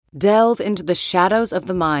Delve into the shadows of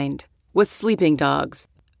the mind with Sleeping Dogs,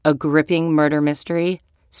 a gripping murder mystery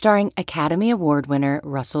starring Academy Award winner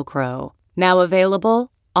Russell Crowe. Now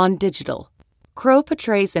available on digital. Crowe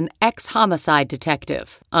portrays an ex-homicide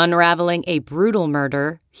detective unraveling a brutal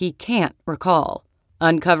murder he can't recall.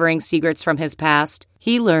 Uncovering secrets from his past,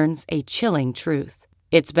 he learns a chilling truth.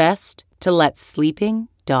 It's best to let sleeping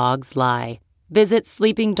dogs lie. Visit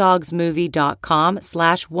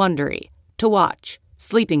sleepingdogsmovie.com/Wondery to watch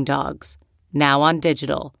Sleeping Dogs, now on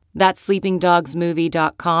digital. That's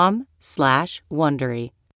sleepingdogsmovie.com/Wondery.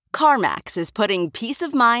 CarMax is putting peace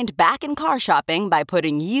of mind back in car shopping by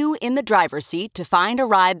putting you in the driver's seat to find a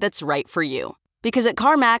ride that's right for you. Because at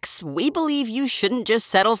CarMax, we believe you shouldn't just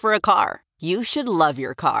settle for a car. You should love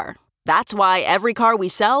your car. That's why every car we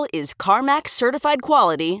sell is CarMax certified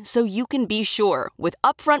quality, so you can be sure with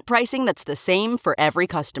upfront pricing that's the same for every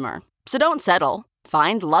customer. So don't settle.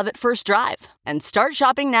 Find love at first drive and start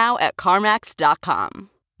shopping now at CarMax.com.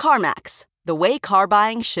 CarMax, the way car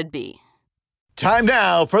buying should be. Time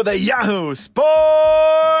now for the Yahoo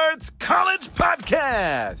Sports College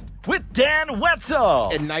Podcast with Dan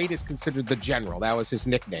Wetzel. And Knight is considered the general. That was his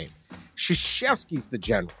nickname. Krzyzewski's the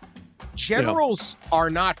general. Generals are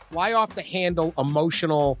not fly-off-the-handle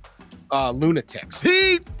emotional lunatics.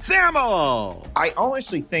 Pete Thamel. I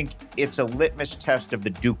honestly think it's a litmus test of the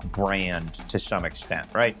Duke brand to some extent,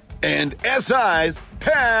 right? And SI's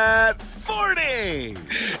Pat Forney.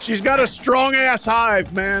 She's got a strong-ass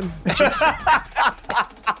hive, man.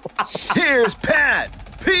 Here's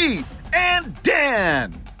Pat, Pete, and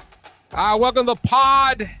Dan. Welcome to the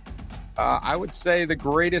pod. I would say the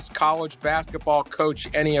greatest college basketball coach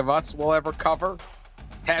any of us will ever cover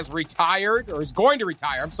has retired, or is going to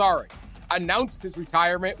retire. Announced his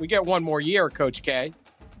retirement. We get one more year, Coach K.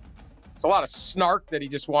 It's a lot of snark that he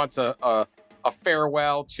just wants a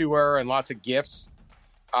farewell tour and lots of gifts.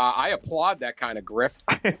 I applaud that kind of grift.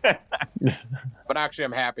 But actually,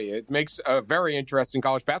 I'm happy. It makes a very interesting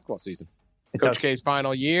college basketball season. Coach K's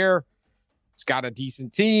final year. He's got a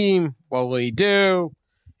decent team. What will he do?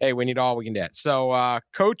 Hey, we need all we can get. So,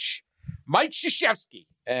 Coach Mike Krzyzewski.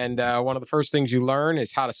 And one of the first things you learn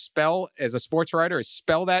is how to spell, as a sports writer, is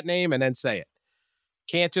spell that name and then say it.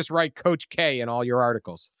 Can't just write Coach K in all your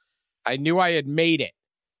articles. I knew I had made it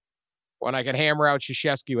when I could hammer out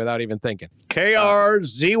Krzyzewski without even thinking.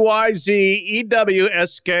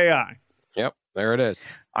 Krzywzeski. Yep, there it is.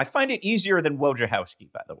 I find it easier than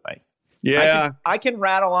Wojciechowski, by the way. Yeah. I can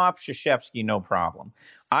rattle off Krzyzewski, no problem.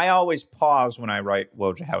 I always pause when I write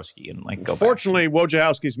Wojciechowski and go Fortunately,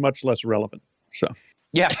 Wojciechowski's much less relevant. So.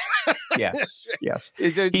 Yeah. Yes.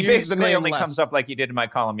 He basically only comes up like he did in my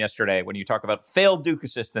column yesterday when you talk about failed Duke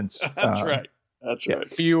assistants. That's right. That's right.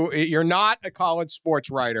 If you're not a college sports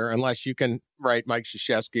writer unless you can write Mike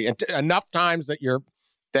Krzyzewski, and enough times that your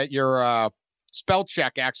spell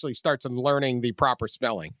check actually starts in learning the proper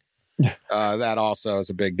spelling. That also is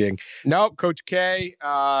a big ding. No, Coach K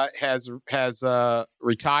has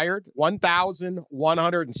retired.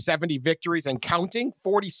 1,170 victories and counting.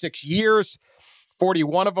 46 years.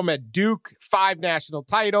 41 of them at Duke, 5 national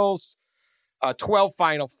titles, 12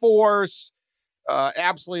 Final Fours,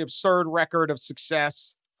 absolutely absurd record of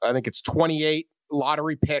success. I think it's 28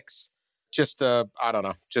 lottery picks. Just a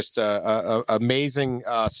amazing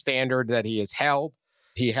standard that he has held.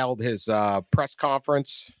 He held his press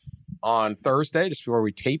conference on Thursday, just before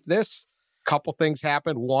we tape this. Couple things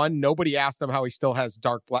happened. One, nobody asked him how he still has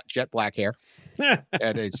jet black hair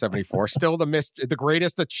at age 74. Still the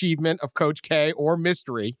greatest achievement of Coach K, or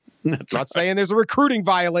mystery. Not saying there's a recruiting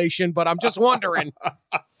violation, but I'm just wondering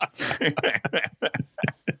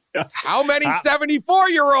how many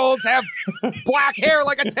 74-year-olds have black hair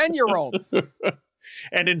like a 10-year-old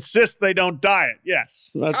and insist they don't dye it. Yes.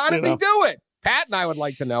 How does he do it? Pat and I would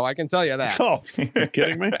like to know. I can tell you that. Oh, you're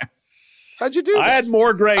kidding me? How'd you do this? I had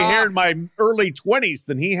more gray hair in my early 20s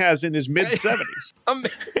than he has in his mid-70s.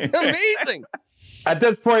 Amazing. At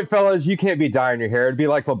this point, fellas, you can't be dyeing your hair. It'd be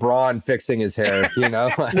like LeBron fixing his hair, you know?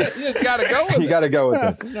 You just got to go with it. You got to go with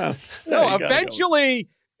it. No, eventually,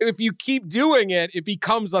 if you keep doing it, it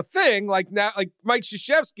becomes a thing. Like Mike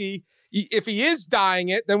Krzyzewski, if he is dyeing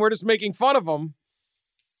it, then we're just making fun of him.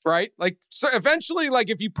 Right? Like, so eventually, like,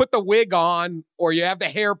 if you put the wig on or you have the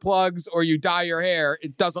hair plugs or you dye your hair,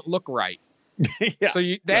 it doesn't look right. Yeah, so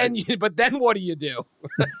but then what do you do?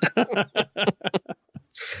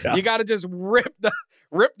 Yeah. You got to just rip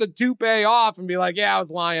the toupee off and be like, yeah, I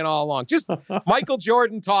was lying all along. Just Michael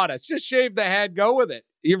Jordan taught us, just shave the head, go with it.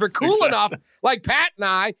 If you're cool enough, like Pat and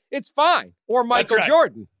I, it's fine. Or Michael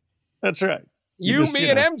Jordan. That's right. You,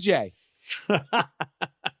 me, and MJ.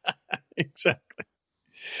 Exactly.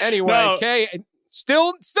 Anyway, Kay,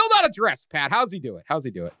 Still not addressed, Pat. How's he do it?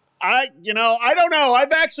 I don't know.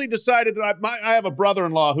 I've actually decided I have a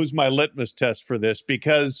brother-in-law who's my litmus test for this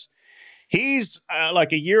because he's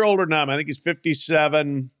like a year older than I think he's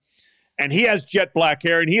 57, and he has jet black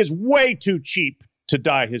hair, and he is way too cheap to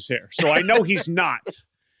dye his hair. So I know he's not.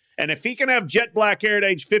 And if he can have jet black hair at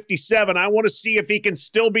age 57, I want to see if he can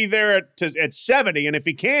still be there at 70. And if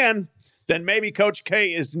he can, then maybe Coach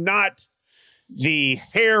K is not the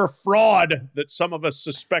hair fraud that some of us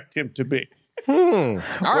suspect him to be. We're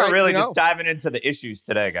really just diving into the issues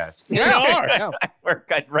today, guys. Yeah, We're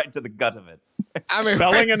getting right to the gut of it.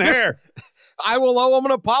 Spelling and hair. I will owe him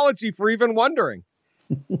an apology for even wondering.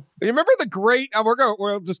 You remember the great?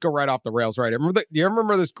 We'll just go right off the rails, right? Do you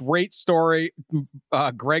remember this great story?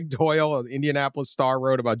 Greg Doyle of the Indianapolis Star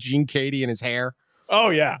wrote about Gene Keady and his hair. Oh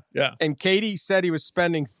yeah. And Keady said he was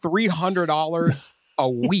spending $300 a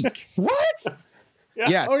week. What? Yeah.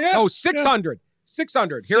 Yes. Oh yeah. Oh, 600.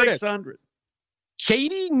 600. Here it is. 600.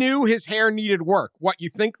 Keady knew his hair needed work. What, you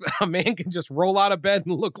think a man can just roll out of bed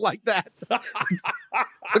and look like that?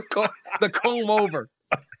 the comb over.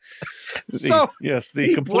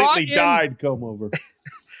 The completely dyed comb over.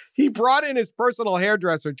 He brought in his personal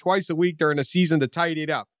hairdresser twice a week during the season to tidy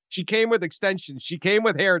it up. She came with extensions. She came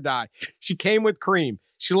with hair dye. She came with cream.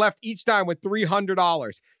 She left each time with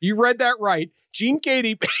 $300. You read that right. Gene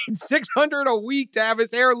Keady paid $600 a week to have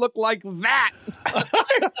his hair look like that.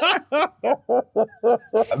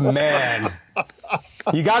 Man,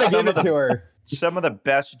 you got to give it to her. Some of the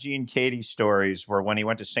best Gene Keady stories were when he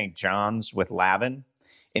went to St. John's with Lavin.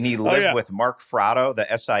 And he lived with Mark Fratto, the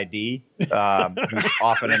SID, who's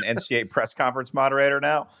often an NCAA press conference moderator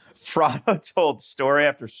now. Fratto told story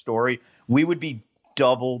after story. We would be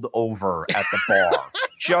doubled over at the bar,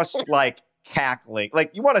 just like cackling.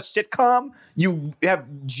 Like, you want a sitcom? You have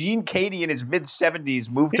Gene Keady in his mid-70s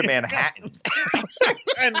move to Manhattan.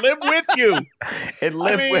 And live with you.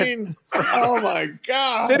 Oh, my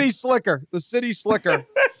God. City Slicker. The City Slicker.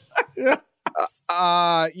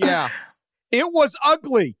 Yeah. It was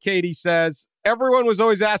ugly, Keady says. Everyone was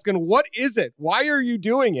always asking, what is it? Why are you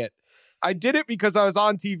doing it? I did it because I was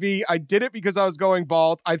on TV. I did it because I was going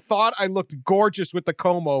bald. I thought I looked gorgeous with the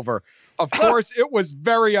comb over. Of course, it was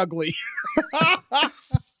very ugly.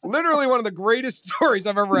 Literally one of the greatest stories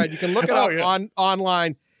I've ever read. You can look it up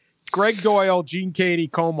online. Greg Doyle, Gene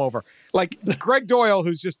Keady, comb over. Like Greg Doyle,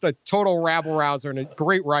 who's just a total rabble-rouser and a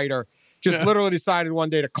great writer, just literally decided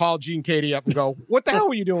one day to call Gene Keady up and go, what the hell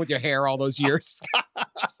were you doing with your hair all those years?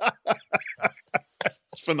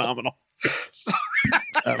 It's phenomenal.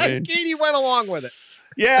 Keady went along with it.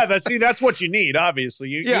 Yeah, that's what you need, obviously.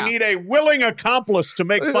 You need a willing accomplice to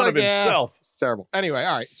make fun of himself. It's terrible. Anyway,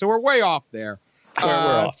 all right. So we're way off there. We're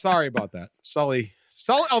off. Sorry about that. Sully,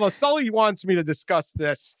 although Sully wants me to discuss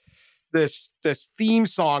this theme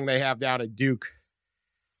song they have down at Duke,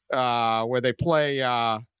 where they play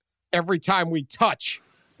Every Time We Touch.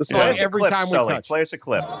 The song Every Time We Touch. Play us a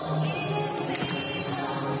clip.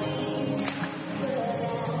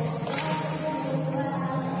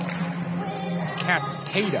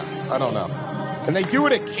 Cascada. I don't know. And they do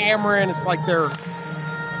it at Cameron. It's like they're,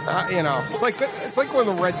 it's like when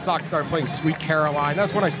the Red Sox started playing Sweet Caroline.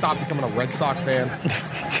 That's when I stopped becoming a Red Sox fan.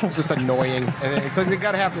 It's just annoying. And it's like they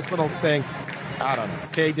got to have this little thing. I don't know.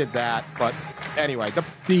 Kay did that. But anyway,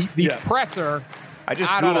 the presser. I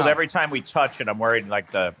just Googled Every Time We Touch, and I'm worried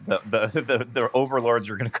like the overlords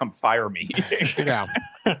are going to come fire me.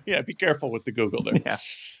 Yeah, be careful with the Google there. Yeah.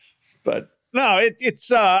 But no,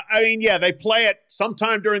 they play it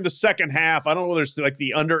sometime during the second half. I don't know whether it's like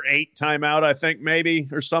the under 8 timeout, I think maybe,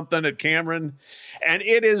 or something at Cameron. And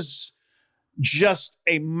it is just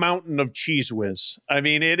a mountain of cheese whiz. I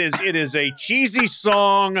mean, it is a cheesy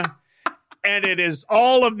song, and it is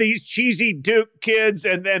all of these cheesy Duke kids,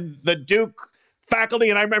 and then the Duke faculty.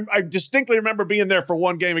 And I distinctly remember being there for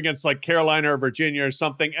one game against like Carolina or Virginia or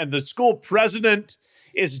something, and the school president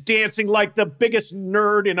is dancing like the biggest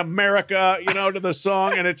nerd in America, to the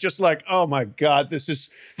song. And it's just like, oh my God, this is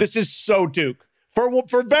so Duke for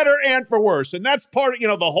better and for worse. And that's part of,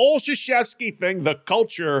 the whole Krzyzewski thing, the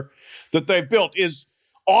culture that they've built is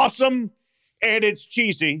awesome, and it's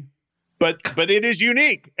cheesy, but it is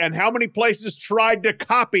unique. And how many places tried to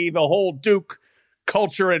copy the whole Duke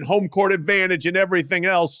culture and home court advantage and everything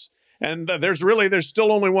else. And there's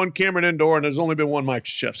still only one Cameron Indoor, and there's only been one Mike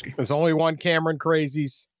Krzyzewski. There's only one Cameron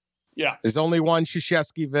Crazies. Yeah. There's only one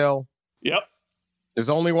Krzyzewskiville. Yep. There's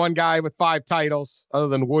only one guy with 5 titles other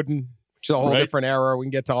than Wooden, which is a whole different era. We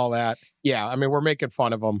can get to all that. Yeah, I mean, we're making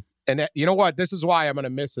fun of him. And you know what? This is why I'm going to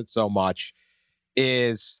miss it so much,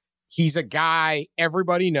 is He's a guy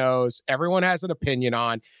everybody knows, everyone has an opinion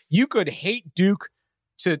on. You could hate Duke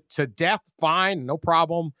to death, fine, no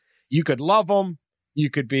problem. You could love him. You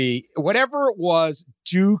could be whatever it was.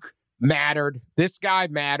 Duke mattered. This guy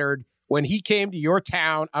mattered. When he came to your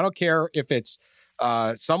town, I don't care if it's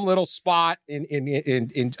some little spot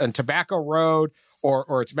in Tobacco Road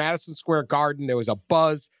or it's Madison Square Garden. There was a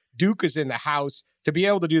buzz. Duke is in the house. To be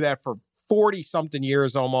able to do that for 40-something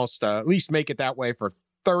years almost, at least make it that way for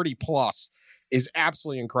 30 plus, is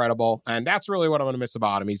absolutely incredible. And that's really what I'm going to miss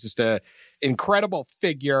about him. He's just an incredible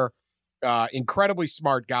figure, incredibly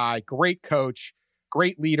smart guy, great coach,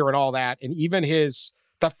 great leader and all that. And even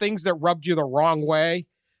the things that rubbed you the wrong way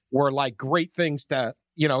were like great things to,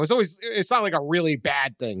 it's not like a really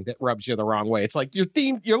bad thing that rubs you the wrong way. It's like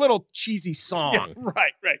your little cheesy song. Yeah,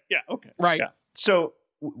 right. Yeah. Okay. Right. Yeah. So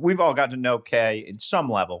we've all gotten to know Kay in some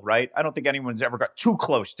level, right? I don't think anyone's ever got too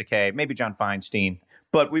close to Kay, maybe John Feinstein,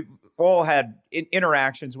 but we've all had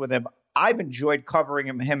interactions with him. I've enjoyed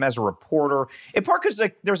covering him as a reporter, in part because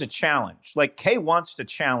there's a challenge. Like Kay wants to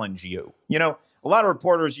challenge you. A lot of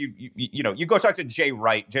reporters, you go talk to Jay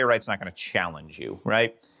Wright. Jay Wright's not going to challenge you,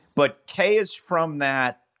 right? But Kay is from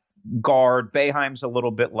that guard. Boeheim's a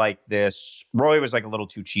little bit like this. Roy was like a little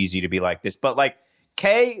too cheesy to be like this, but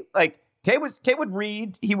Kay would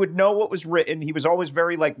read. He would know what was written. He was always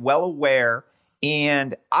very well aware.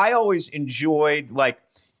 And I always enjoyed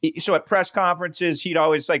so at press conferences, he'd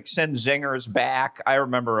always send zingers back. I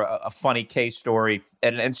remember a funny case story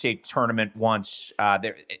at an NCAA tournament once.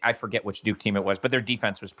 I forget which Duke team it was, but their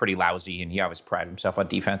defense was pretty lousy, and he always prided himself on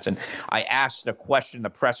defense. And I asked a question in the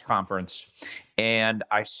press conference, and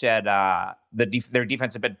I said their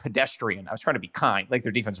defense had been pedestrian. I was trying to be kind,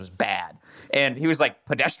 their defense was bad. And he was like,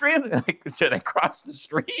 pedestrian? So they crossed the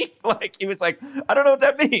street? He was like, I don't know what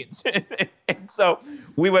that means. And so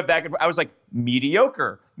we went back and I was like,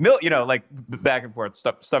 mediocre, back and forth,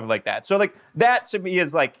 stuff like that. So that to me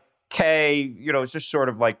is Kay, it's just sort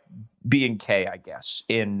of being Kay, I guess,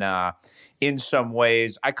 in some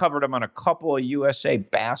ways. I covered him on a couple of USA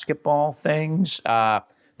basketball things,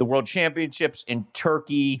 the World Championships in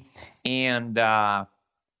Turkey and the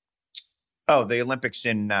Olympics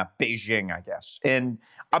in Beijing, I guess. And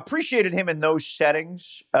appreciated him in those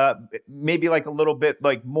settings, maybe a little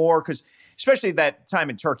bit more, because especially that time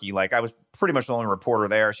in Turkey, I was pretty much the only reporter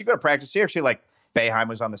there. So you go to practice, you actually Boeheim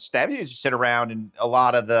was on the staff. You just sit around, and a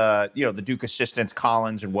lot of the Duke assistants,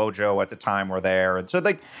 Collins and Wojo at the time, were there. And so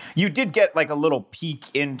you did get a little peek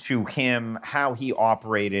into him, how he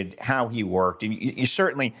operated, how he worked. And you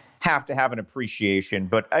certainly have to have an appreciation.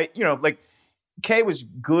 But Kay was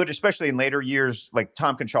good, especially in later years.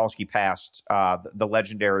 Tom Konchalski passed, the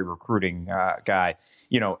legendary recruiting guy.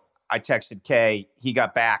 I texted Kay. He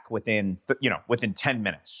got back within 10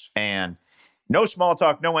 minutes. And no small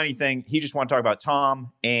talk, no anything. He just wanted to talk about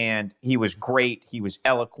Tom, and he was great. He was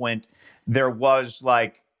eloquent. There was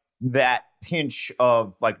that pinch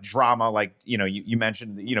of drama, you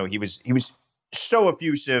mentioned. He was so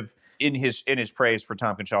effusive in his praise for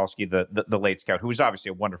Tom Konchalski, the late scout, who was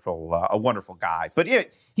obviously a wonderful guy. But yeah,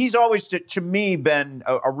 he's always to me been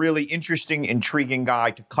a really interesting, intriguing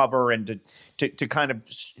guy to cover and to kind of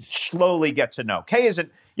slowly get to know. Kay isn't.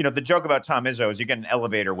 The joke about Tom Izzo is you get an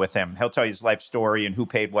elevator with him. He'll tell you his life story and who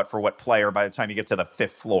paid what for what player by the time you get to the 5th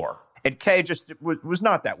floor. And Kay just was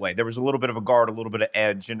not that way. There was a little bit of a guard, a little bit of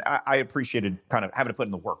edge, and I appreciated kind of having to put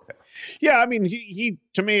in the work there. Yeah, I mean, he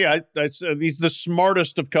to me, he's the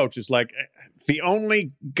smartest of coaches. The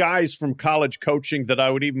only guys from college coaching that I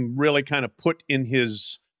would even really kind of put in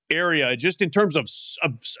his area, just in terms of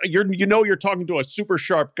you're talking to a super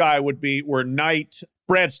sharp guy, were Knight,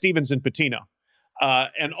 Brad Stevens, and Pitino.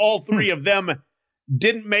 And all three of them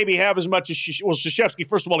didn't maybe have as much as Krzyzewski.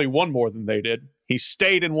 First of all, he won more than they did. He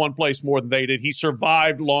stayed in one place more than they did. He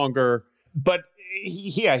survived longer. But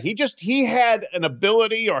he had an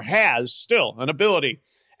ability, or has still an ability,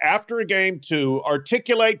 after a game to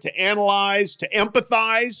articulate, to analyze, to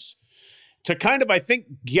empathize, to kind of, I think,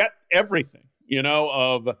 get everything,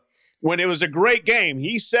 of when it was a great game.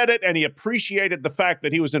 He said it, and he appreciated the fact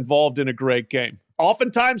that he was involved in a great game.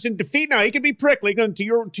 Oftentimes in defeat, now he could be prickly. To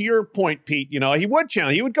your point, Pete, he would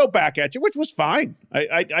challenge, he would go back at you, which was fine.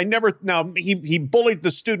 I never. Now he bullied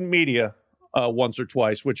the student media once or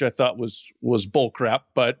twice, which I thought was bullcrap.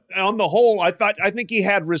 But on the whole, I think he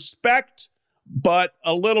had respect, but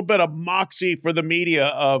a little bit of moxie for the media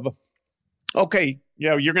of, okay,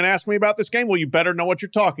 you're going to ask me about this game. Well, you better know what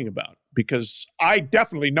you're talking about, because I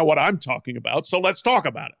definitely know what I'm talking about. So let's talk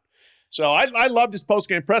about it. So I loved his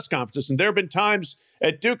post-game press conferences, and there have been times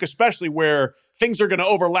at Duke especially where things are going to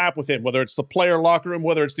overlap with him, whether it's the player locker room,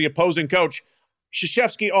 whether it's the opposing coach.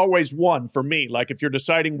 Krzyzewski always won for me. Like if you're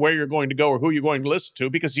deciding where you're going to go or who you're going to listen to,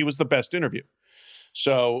 because he was the best interview.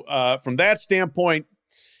 So from that standpoint,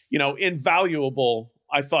 invaluable,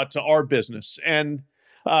 I thought, to our business. And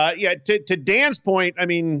to Dan's point, I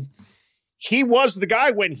mean, he was the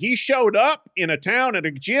guy when he showed up in a town at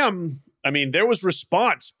a gym. I mean, there was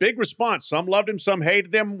response, big response. Some loved him, some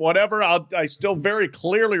hated him, whatever. I still very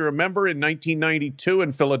clearly remember in 1992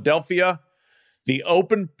 in Philadelphia, the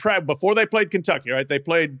open prep before they played Kentucky, right? They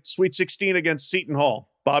played Sweet 16 against Seton Hall.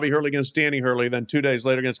 Bobby Hurley against Danny Hurley, then 2 days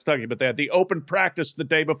later against Kentucky. But they had the open practice the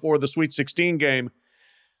day before the Sweet 16 game.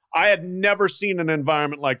 I had never seen an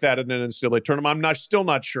environment like that in an NCAA tournament. I'm still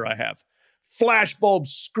not sure I have. Flashbulbs,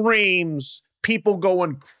 screams, people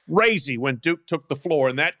going crazy when Duke took the floor.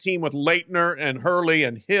 And that team with Leitner and Hurley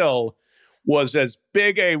and Hill was as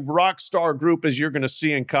big a rock star group as you're going to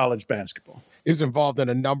see in college basketball. He was involved in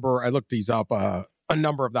I looked these up, a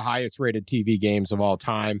number of the highest rated TV games of all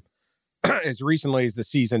time. As recently as the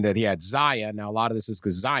season that he had Zion. Now, a lot of this is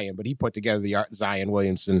because Zion, but he put together the Zion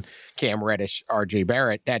Williamson, Cam Reddish, R.J.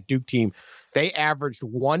 Barrett. That Duke team, they averaged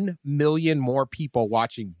 1 million more people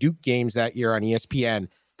watching Duke games that year on ESPN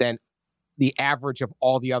than the average of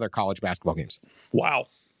all the other college basketball games. Wow.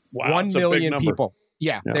 1 million people.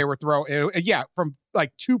 Yeah, they were throwing, from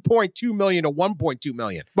like 2.2 million to 1.2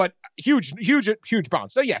 million. But huge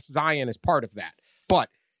bounce. So, yes, Zion is part of that. But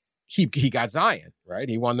he got Zion, right?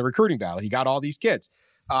 He won the recruiting battle. He got all these kids.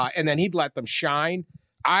 And then he'd let them shine.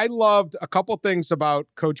 I loved a couple things about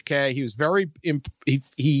Coach K. He was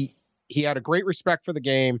he had a great respect for the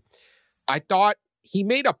game. I thought he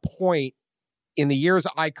made a point in the years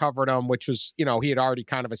I covered him, which was, he had already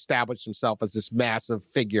kind of established himself as this massive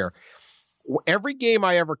figure. Every game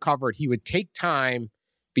I ever covered, he would take time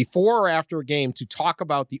before or after a game to talk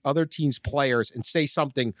about the other team's players and say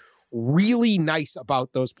something really nice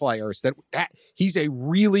about those players, that he's a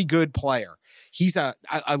really good player.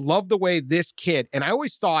 I love the way this kid, and I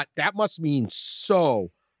always thought that must mean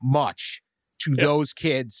so much to those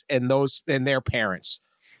kids and their parents.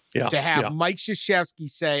 To have Mike Krzyzewski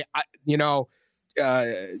say,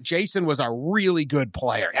 Jason was a really good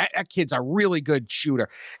player. That kid's a really good shooter.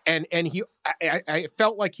 And I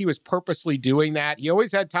felt like he was purposely doing that. He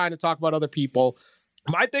always had time to talk about other people.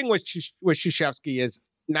 My thing with Krzyzewski is,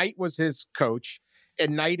 Knight was his coach,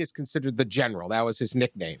 and Knight is considered the general. That was his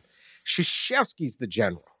nickname. Krzyzewski's the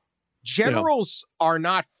general. Generals are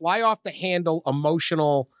not fly-off-the-handle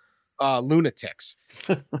emotional lunatics.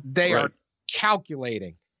 They are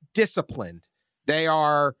calculating, disciplined. They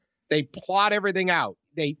plot everything out.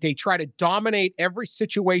 They try to dominate every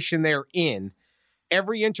situation they're in.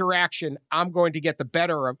 Every interaction, I'm going to get the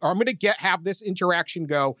better of, or I'm going to have this interaction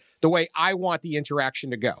go the way I want the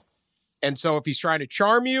interaction to go. And so if he's trying to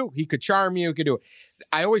charm you, he could charm you, he could do it.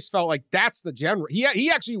 I always felt like that's the general.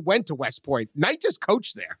 He actually went to West Point. Knight just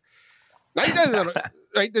coached there. Knight doesn't,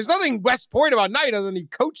 right? There's nothing West Point about Knight other than he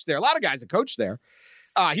coached there. A lot of guys have coached there.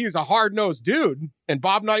 He was a hard-nosed dude, and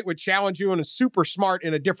Bob Knight would challenge you and is super smart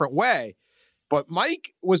in a different way. But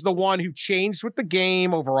Mike was the one who changed with the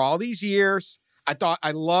game over all these years.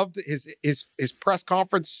 I loved his press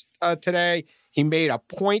conference today. He made a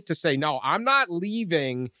point to say, no, I'm not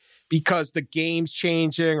leaving because the game's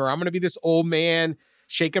changing, or I'm going to be this old man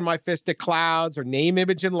shaking my fist at clouds, or name,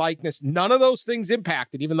 image, and likeness. None of those things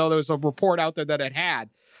impacted, even though there was a report out there that it had.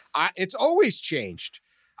 It's always changed.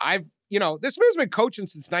 This man's been coaching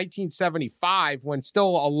since 1975, when still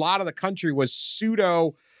a lot of the country was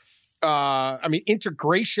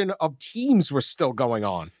integration of teams was still going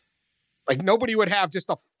on. Like nobody would have just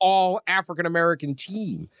a all African-American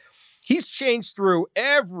team. He's changed through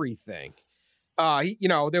everything.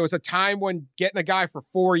 There was a time when getting a guy for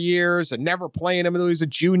 4 years and never playing him until he was a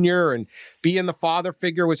junior and being the father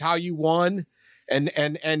figure was how you won. And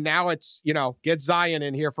now it's, get Zion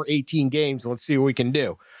in here for 18 games. Let's see what we can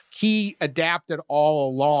do. He adapted all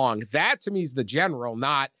along. That to me is the general,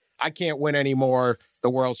 not I can't win anymore. The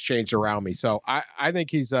world's changed around me. So I think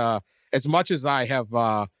he's, as much as I have,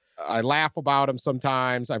 I laugh about him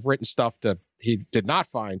sometimes. I've written stuff he did not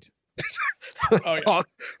find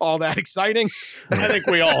all that exciting. I think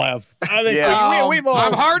we all have. I think we've all.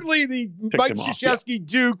 I'm hardly the Mike Krzyzewski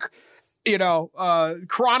Duke,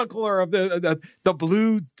 chronicler of the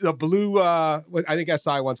blue. I think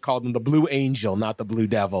SI once called him the Blue Angel, not the Blue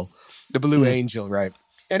Devil, the Blue Angel, right?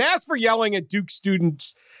 And as for yelling at Duke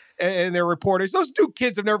students and their reporters, those Duke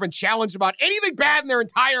kids have never been challenged about anything bad in their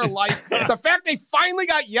entire life. The fact they finally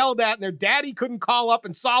got yelled at and their daddy couldn't call up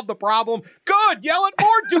and solve the problem. Good, yell at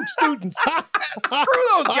more Duke students. Screw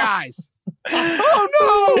those guys.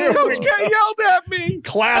 Oh, no. Coach K yelled at me.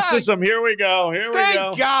 Classism. Here we go.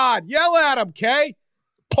 Thank God. Yell at him, K.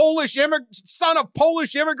 Son of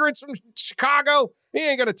Polish immigrants from Chicago. He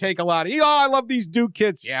ain't going to take a lot. I love these Duke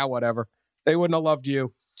kids. Yeah, whatever. They wouldn't have loved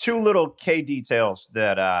you. Two little K details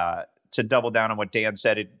that to double down on what Dan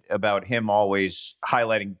said about him always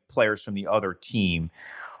highlighting players from the other team.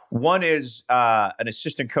 One is an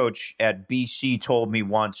assistant coach at BC told me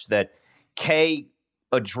once that K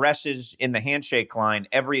addresses in the handshake line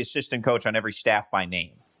every assistant coach on every staff by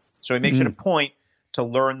name. So he makes it a point to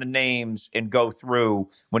learn the names and go through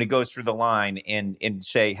when he goes through the line and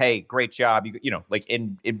say, hey, great job.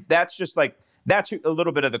 That's just like, that's a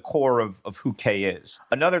little bit of the core of who K is.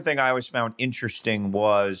 Another thing I always found interesting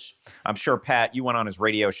was, I'm sure, Pat, you went on his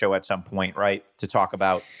radio show at some point, right, to talk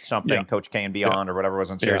about something, Coach K and Beyond or whatever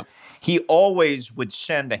was on series. Yeah. He always would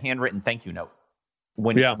send a handwritten thank you note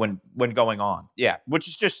when going on. Yeah, which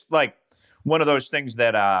is just like one of those things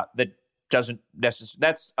that doesn't necessarily,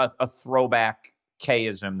 that's a throwback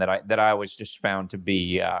K-ism that I always just found to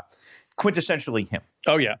be quintessentially him.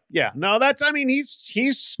 Oh, yeah. Yeah. No,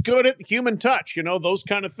 he's good at human touch, those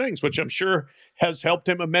kind of things, which I'm sure has helped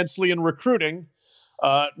him immensely in recruiting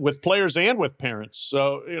with players and with parents.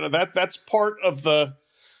 So, that's part of the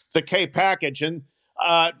K package. And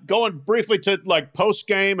going briefly to like post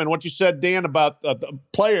game and what you said, Dan, about the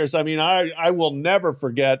players. I mean, I will never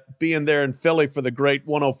forget being there in Philly for the great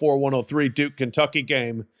 104-103 Duke Kentucky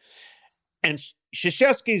game. And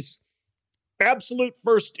Krzyzewski's absolute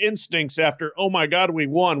first instincts after, oh my God, we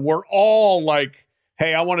won, were all like,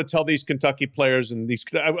 hey, I want to tell these Kentucky players and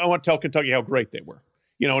I want to tell Kentucky how great they were.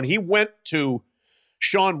 And he went to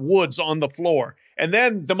Sean Woods on the floor. And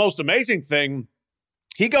then the most amazing thing,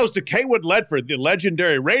 he goes to Kaywood Ledford, the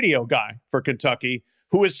legendary radio guy for Kentucky,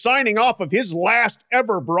 who is signing off of his last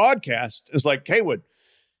ever broadcast. Is like, Kaywood,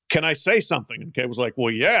 can I say something? And Kay was like,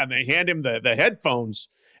 well, yeah. And they hand him the headphones.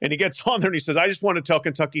 And he gets on there and he says, I just want to tell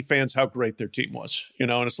Kentucky fans how great their team was. And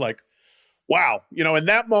it's like, wow. In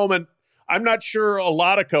that moment, I'm not sure a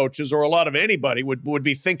lot of coaches or a lot of anybody would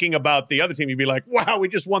be thinking about the other team. You'd be like, wow, we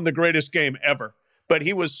just won the greatest game ever. But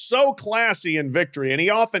he was so classy in victory, and he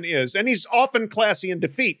often is. And he's often classy in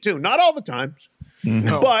defeat, too. Not all the times,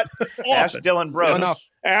 but often. Ask Dylan Brooks.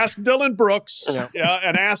 Ask Dylan Brooks,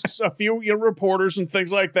 and asks a few reporters and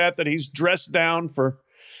things like that he's dressed down for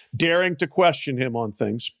daring to question him on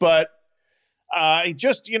things. But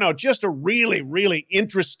just a really, really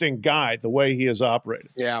interesting guy, the way he has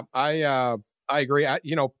operated. Yeah, I agree.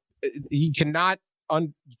 He cannot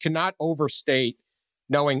overstate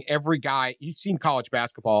knowing every guy. You've seen college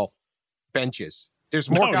basketball benches. There's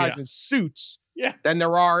more guys in suits than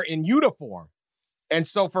there are in uniform. And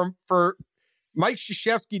so for Mike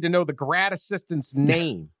Krzyzewski to know the grad assistant's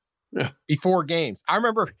name before games. I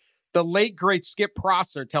remember the late, great Skip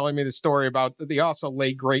Prosser telling me the story about the also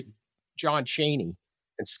late, great John Chaney.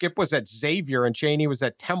 And Skip was at Xavier and Chaney was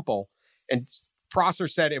at Temple. And Prosser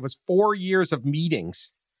said it was 4 years of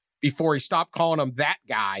meetings before he stopped calling him that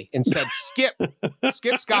guy and said, Skip,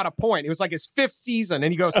 Skip's got a point. It was like his 5th season.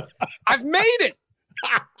 And he goes, I've made it.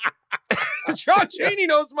 John Chaney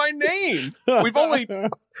knows my name. I've only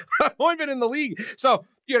been in the league. So,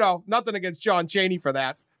 nothing against John Chaney for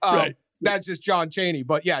that. Right. That's just John Chaney.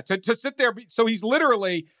 But yeah, to sit there. So he's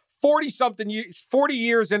literally 40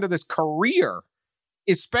 years into this career,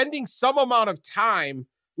 is spending some amount of time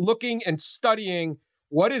looking and studying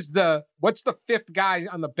what's the 5th guy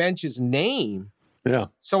on the bench's name. Yeah.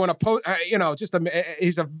 So that's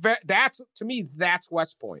to me, that's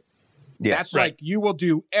West Point. Yes, that's right. Like you will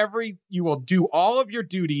do all of your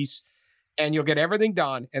duties and you'll get everything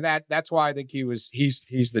done. And that's why I think he's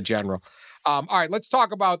the general. All right, let's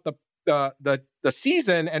talk about the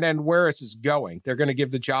season and then where this is going. They're going to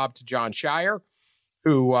give the job to Jon Scheyer,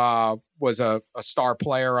 who was a star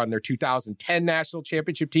player on their 2010 national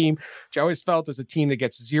championship team, which I always felt is a team that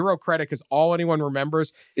gets zero credit because all anyone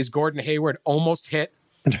remembers is Gordon Hayward almost hit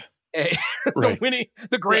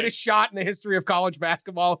the greatest shot in the history of college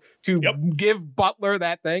basketball to give Butler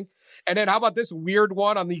that thing. And then how about this weird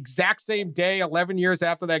one on the exact same day, 11 years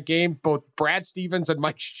after that game, both Brad Stevens and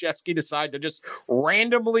Mike Krzyzewski decide to just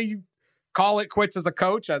randomly call it quits as a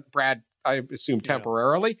coach. Brad, I assume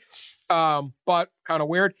temporarily. But kind of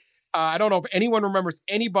weird. I don't know if anyone remembers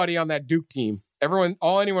anybody on that Duke team.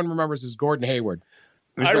 All anyone remembers is Gordon Hayward.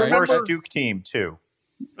 It was the worst Duke team, too.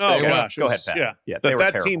 Oh, gosh. Go ahead, Pat. Yeah,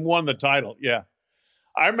 that team won the title. Yeah.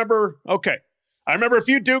 I remember a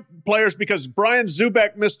few Duke players because Brian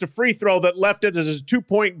Zubek missed a free throw that left it as his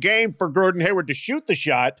 2-point game for Gordon Hayward to shoot the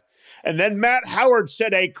shot. And then Matt Howard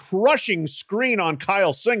set a crushing screen on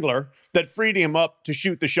Kyle Singler that freed him up to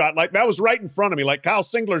shoot the shot. Like, that was right in front of me. Like, Kyle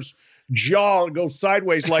Singler's jaw goes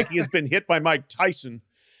sideways like he has been hit by Mike Tyson.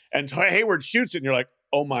 And Hayward shoots it, and you're like,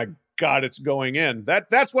 oh, my God, it's going in.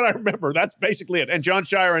 That's what I remember. That's basically it. And John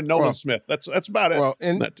Shire and Nolan Smith. That's about it. Well,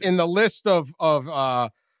 in the list of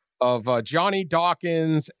Johnny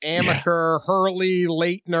Dawkins, Amaker, Hurley,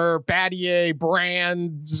 Leitner, Battier,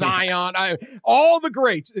 Brand, Zion, all the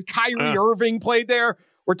greats. Kyrie Irving played there.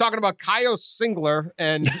 We're talking about Kyle Singler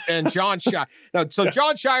and John Shire. Now, so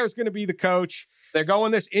John Shire is going to be the coach. They're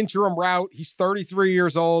going this interim route. He's 33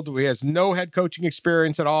 years old. He has no head coaching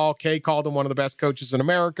experience at all. Kay called him one of the best coaches in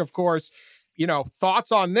America, of course.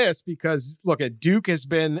 Thoughts on this? Because, look, Duke has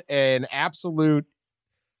been an absolute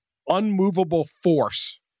unmovable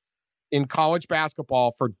force in college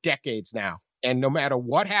basketball for decades now. And no matter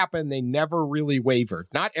what happened, they never really wavered.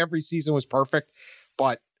 Not every season was perfect,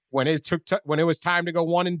 but when it was time to go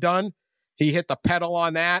one and done, he hit the pedal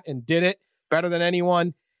on that and did it better than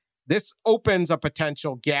anyone. This opens a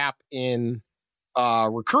potential gap in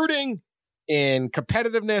recruiting, in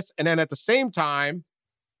competitiveness, and then at the same time,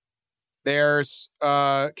 there's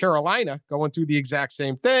Carolina going through the exact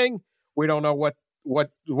same thing. We don't know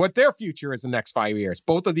what their future is in the next 5 years.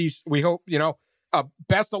 Both of these, we hope,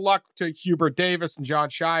 best of luck to Hubert Davis and John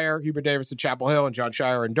Shire. Hubert Davis at Chapel Hill and John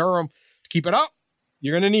Shire in Durham. To keep it up,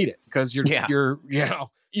 you're going to need it because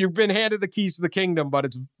you've been handed the keys to the kingdom, but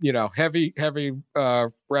it's, heavy,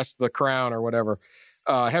 rest of the crown or whatever.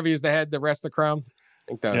 Heavy is the head, the rest of the crown. I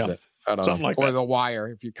think that's it. I don't know. Or the wire.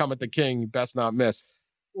 If you come at the king, you best not miss.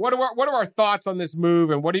 What are our thoughts on this move,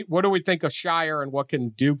 and what do we think of Shire, and what can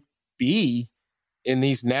Duke be in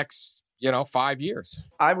these next 5 years?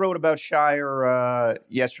 I wrote about Shire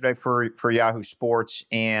yesterday for Yahoo Sports,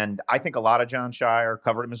 and I think a lot of John Shire.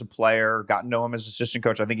 Covered him as a player, got to know him as assistant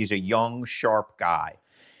coach. I think he's a young, sharp guy.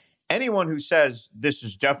 Anyone who says this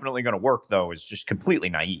is definitely going to work, though, is just completely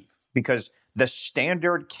naive, because the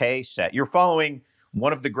standard K set, you're following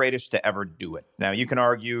one of the greatest to ever do it. Now, you can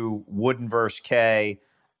argue Wooden versus K,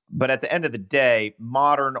 but at the end of the day,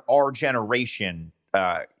 modern, our generation,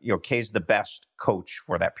 K's the best coach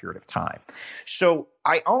for that period of time. So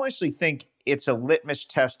I honestly think it's a litmus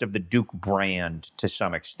test of the Duke brand to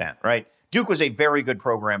some extent, right? Duke was a very good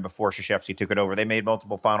program before Krzyzewski took it over. They made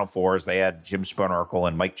multiple Final Fours. They had Jim Spanarkel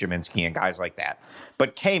and Mike Jaminski and guys like that.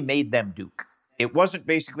 But K made them Duke. It wasn't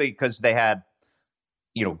basically because they had,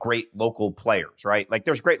 great local players, right? Like,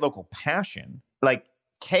 there's great local passion. Like,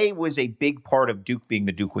 K was a big part of Duke being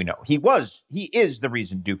the Duke we know. He is the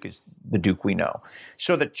reason Duke is the Duke we know.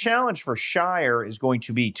 So the challenge for Shire is going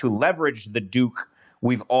to be to leverage the Duke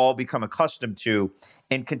we've all become accustomed to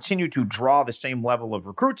and continue to draw the same level of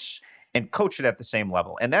recruits and coach it at the same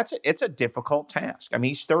level. And it's a difficult task. I mean,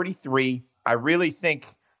 he's 33. I really think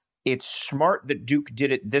it's smart that Duke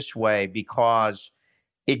did it this way because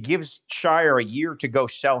it gives Shire a year to go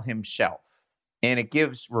sell himself. And it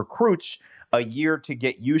gives recruits a year to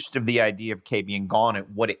get used to the idea of K being gone and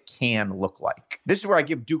what it can look like. This is where I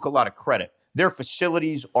give Duke a lot of credit. Their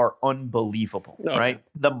facilities are unbelievable, right?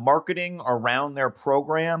 The marketing around their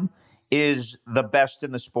program is the best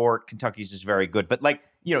in the sport. Kentucky's is very good. But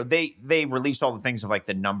they release all the things of like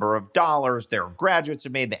the number of dollars their graduates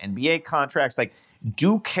have made, the NBA contracts. Like,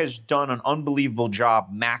 Duke has done an unbelievable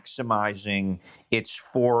job maximizing its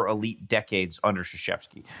 4 elite decades under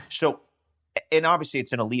Krzyzewski. So, and obviously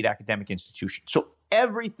it's an elite academic institution. So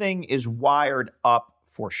everything is wired up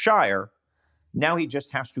for Shire. Now he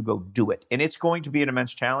just has to go do it. And it's going to be an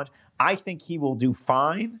immense challenge. I think he will do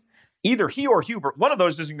fine. Either he or Hubert, one of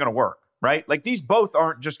those isn't going to work, right? Like, these both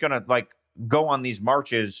aren't just going to go on these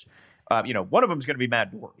marches. One of them is going to be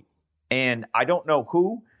Matt Doherty. And I don't know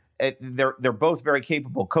who. They're both very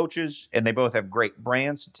capable coaches, and they both have great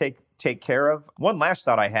brands to take care of. One last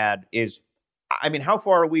thought I had is, how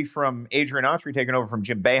far are we from Adrian Autry taking over from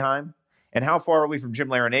Jim Boeheim? And how far are we from Jim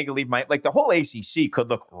Larrañaga leaving? The whole ACC could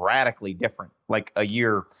look radically different, a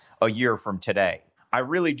year from today. I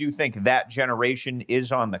really do think that generation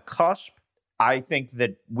is on the cusp. I think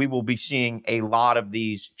that we will be seeing a lot of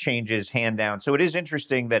these changes hand down. So it is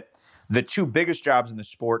interesting that the two biggest jobs in the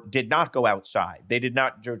sport did not go outside. They did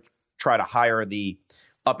not try to hire the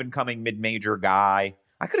up-and-coming mid-major guy.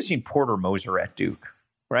 I could have seen Porter Moser at Duke.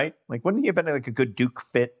 Right? Wouldn't he have been a good Duke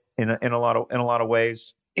fit in a lot of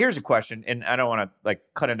ways? Here's a question, and I don't want to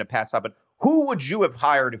cut into Pat's side, but who would you have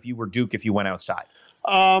hired if you were Duke if you went outside?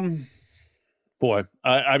 Boy,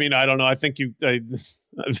 I don't know. I think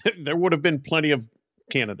there would have been plenty of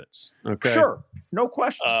candidates. Okay, sure, no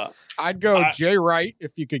question. I'd go Jay Wright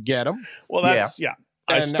if you could get him. Well, that's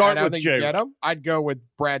I start with think Jay. you get him. I'd go with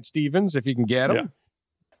Brad Stevens if you can get him. Yeah.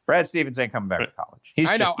 Brad Stevens ain't coming back to college.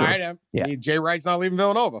 I know. Yeah. Jay Wright's not leaving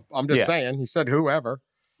Villanova. I'm just saying. He said whoever.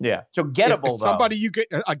 Yeah. So gettable, somebody you get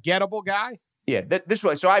a gettable guy. Yeah. This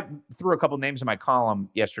way. So I threw a couple names in my column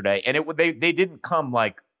yesterday, and they didn't come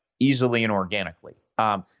like easily and organically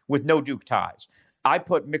with no Duke ties. I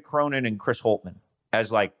put Mick Cronin and Chris Holtmann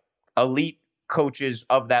as like elite coaches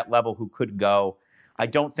of that level who could go. I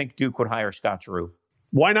don't think Duke would hire Scott Drew.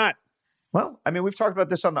 Why not? Well, I mean, we've talked about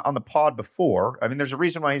this on the pod before. I mean, there's a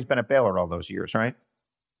reason why he's been at Baylor all those years, right?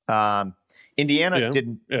 Indiana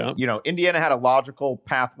didn't. Yeah. Indiana had a logical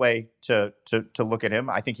pathway to look at him.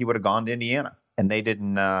 I think he would have gone to Indiana, and they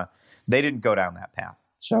didn't go down that path.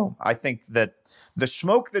 So I think that the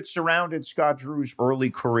smoke that surrounded Scott Drew's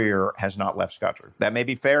early career has not left Scott Drew. That may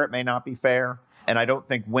be fair. It may not be fair. And I don't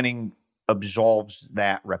think winning absolves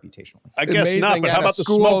that reputationally. I guess not, but how about the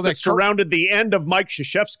smoke that surrounded the end of Mike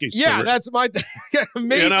Krzyzewski's career? That's my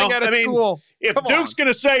amazing at a school. If Duke's going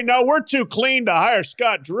to say, no, we're too clean to hire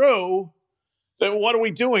Scott Drew, then what are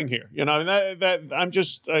we doing here? I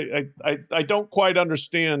don't quite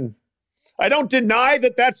understand. I don't deny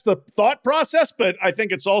that that's the thought process, but I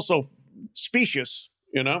think it's also specious,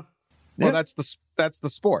 Well, that's the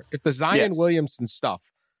sport. If the Zion Williamson stuff,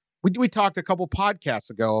 we talked a couple podcasts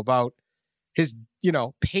ago about his,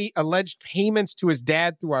 alleged payments to his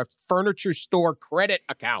dad through a furniture store credit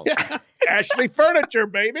account. Ashley Furniture,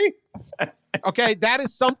 baby. Okay, that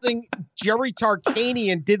is something Jerry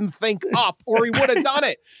Tarkanian didn't think up, or he would have done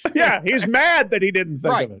it. Yeah, he's mad that he didn't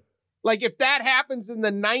think of it. Like, if that happens in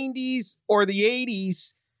the 90s or the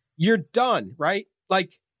 80s, you're done, right?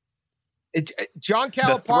 Like, John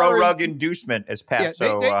Calipari. The throw rug inducement, as Pat.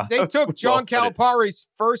 They took John Calipari's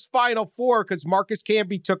first Final Four because Marcus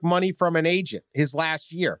Camby took money from an agent his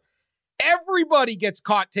last year. Everybody gets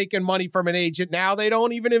caught taking money from an agent now. They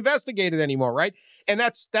don't even investigate it anymore, right? And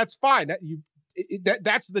that's fine.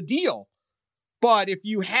 That's the deal. But if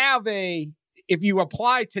you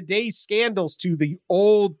apply today's scandals to the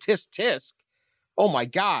old tisk, oh my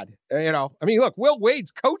God. Look, Will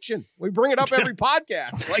Wade's coaching. We bring it up every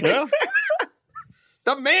podcast.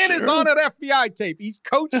 The man is on an FBI tape. He's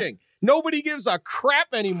coaching. Nobody gives a crap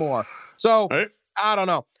anymore. So I don't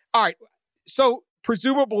know. All right. So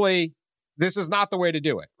presumably this is not the way to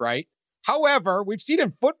do it, right? However, we've seen in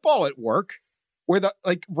football at work where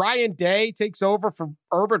Ryan Day takes over for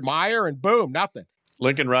Urban Meyer and boom, nothing.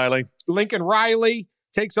 Lincoln Riley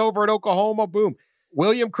takes over at Oklahoma. Boom.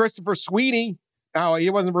 William Christopher Sweeney. Now, he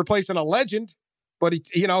wasn't replacing a legend, but he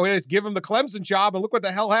just give him the Clemson job, and look what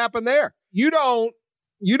the hell happened there. You don't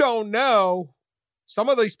know. Some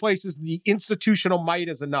of these places, the institutional might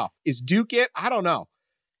is enough. Is Duke it? I don't know.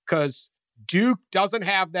 Because Duke doesn't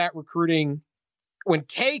have that recruiting. When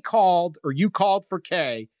Kay called, or you called for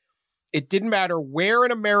Kay, it didn't matter where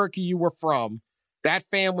in America you were from. That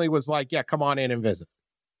family was like, yeah, come on in and visit.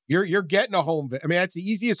 You're getting a home visit. I mean, that's the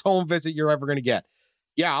easiest home visit you're ever going to get.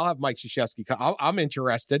 Yeah, I'll have Mike Krzyzewski. I'm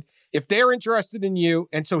interested. If they're interested in you,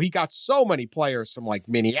 and so he got so many players from like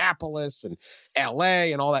Minneapolis and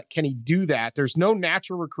LA and all that. Can he do that? There's no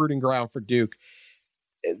natural recruiting ground for Duke.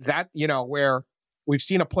 That, where we've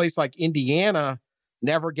seen a place like Indiana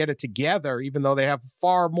never get it together, even though they have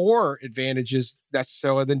far more advantages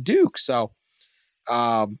necessarily than Duke. So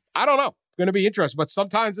I don't know. Going to be interesting, but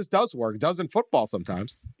sometimes this does work. It does in football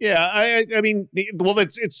sometimes. Yeah, I mean,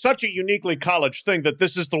 it's such a uniquely college thing that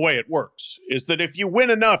this is the way it works, is that if you win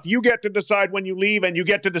enough, you get to decide when you leave and you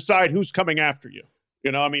get to decide who's coming after you.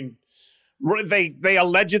 They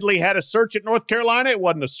allegedly had a search at North Carolina. It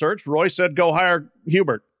wasn't a search. Roy said, go hire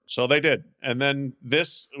Hubert. So they did. And then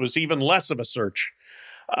this was even less of a search.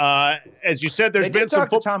 As you said, there's been some...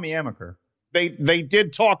 to Tommy Amaker. They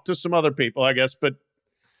did talk to some other people, I guess, but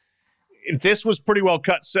this was pretty well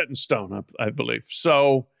set in stone, I believe.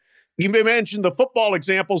 So you mentioned the football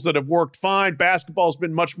examples that have worked fine. Basketball's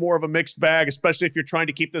been much more of a mixed bag, especially if you're trying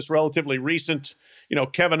to keep this relatively recent.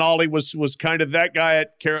 Kevin Ollie was kind of that guy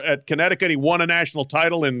at Connecticut. He won a national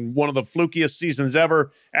title in one of the flukiest seasons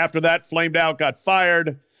ever. After that, flamed out, got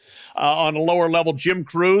fired. On a lower level, Jim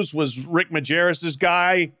Cruz was Rick Majerus's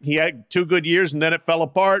guy. He had 2 good years, and then it fell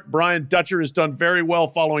apart. Brian Dutcher has done very well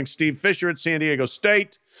following Steve Fisher at San Diego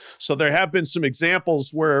State. So there have been some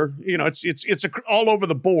examples where, it's all over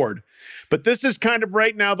the board. But this is kind of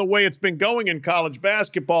right now the way it's been going in college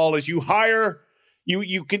basketball is you hire...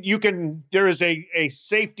 You can. There is a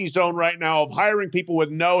safety zone right now of hiring people with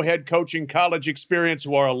no head coaching college experience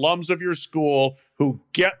who are alums of your school who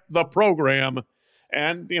get the program.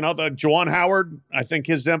 And, the Juwan Howard, I think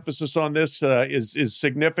his emphasis on this is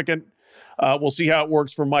significant. We'll see how it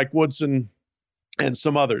works for Mike Woodson and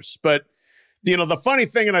some others. But, the funny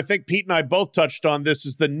thing, and I think Pete and I both touched on this,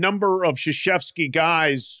 is the number of Krzyzewski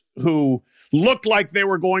guys who looked like they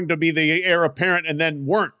were going to be the heir apparent and then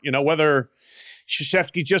weren't, whether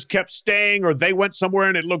Krzyzewski just kept staying or they went somewhere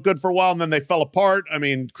and it looked good for a while and then they fell apart. I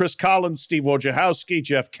mean, Chris Collins, Steve Wojciechowski,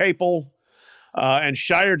 Jeff Capel, and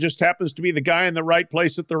Shire just happens to be the guy in the right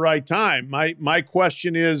place at the right time. My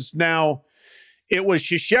question is now, it was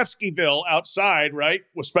Krzyzewskiville outside, right?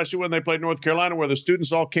 Especially when they played North Carolina, where the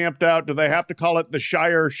students all camped out. Do they have to call it the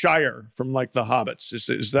Shire from like the Hobbits?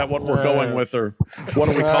 Is that what we're going with, or what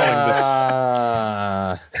are we calling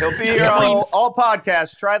this? He'll be here all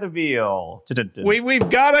podcasts. Try the veal. We've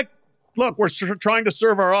got to look. We're trying to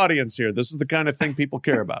serve our audience here. This is the kind of thing people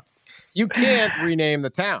care about. You can't rename the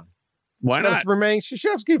town. Why not? Remain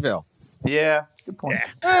Krzyzewskiville. Yeah, that's a good point.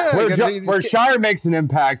 Yeah. Where Shire makes an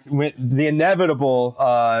impact, the inevitable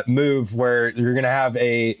move where you're going to have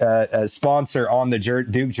a sponsor on the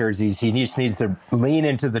Duke jerseys, he just needs to lean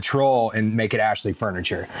into the troll and make it Ashley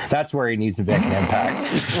Furniture. That's where he needs to make an impact.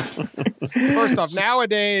 First off,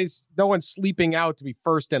 nowadays, no one's sleeping out to be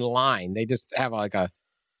first in line. They just have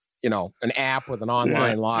an app with an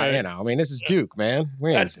online line. I mean, this is Duke, man.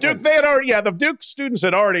 That's Duke. They had already, the Duke students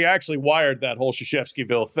had already actually wired that whole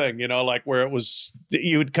Krzyzewskiville thing, like where it was,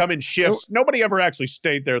 you would come in shifts. Nobody ever actually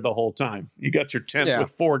stayed there the whole time. You got your tent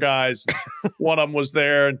with 4 guys. One of them was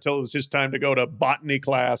there until it was his time to go to botany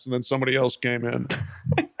class, and then somebody else came in.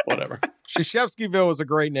 Whatever. Krzyzewskiville was a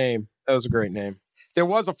great name. That was a great name. There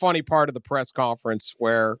was a funny part of the press conference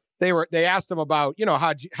where they asked him about,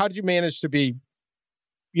 how'd you manage to be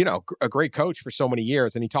a great coach for so many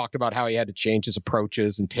years. And he talked about how he had to change his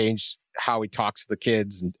approaches and change how he talks to the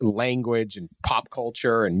kids and language and pop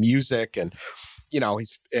culture and music. And,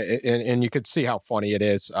 and you could see how funny it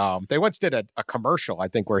is. They once did a commercial, I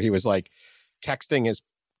think, where he was like texting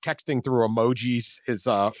through emojis, his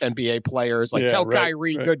NBA players, like tell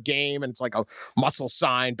Kyrie good game. And it's like a muscle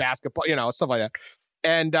sign, basketball, stuff like that.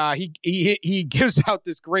 And he gives out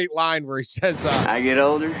this great line where he says, I get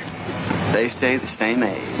older, they stay the same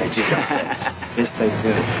age. Yes, they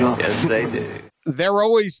do. Yes, they do. They're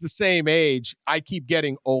always the same age. I keep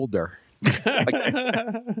getting older.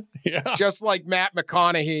 Just like Matt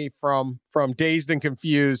McConaughey from Dazed and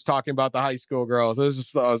Confused talking about the high school girls. I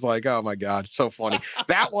was like, oh my God, so funny.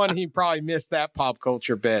 That one, he probably missed that pop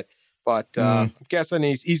culture bit. But I'm guessing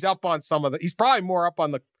he's up on some of he's probably more up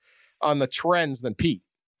on the trends than Pete.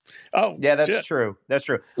 Oh, yeah, that's true. That's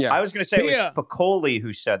true. Yeah. I was going to say it was Spicoli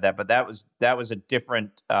who said that, but that was a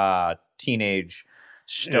different teenage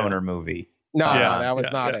stoner movie. No, that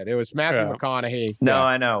was not it. It was Matthew McConaughey. No,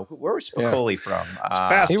 I know. Where was Spicoli from?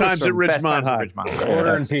 Fast Times at Ridgemont High.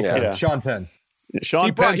 Order and Pizza. Sean Penn.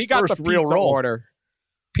 Sean Penn's first real role.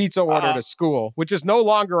 Pizza order to school, which is no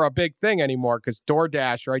longer a big thing anymore because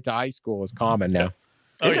DoorDash right to high school is common now.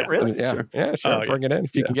 Is it really? Yeah, sure. Bring it in.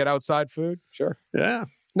 If you can get outside food, sure. Yeah.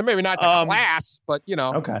 Maybe not the class, but,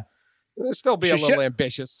 okay. It'll still be a little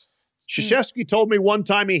ambitious. Krzyzewski told me one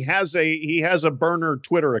time he has a burner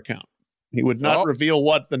Twitter account. He would not reveal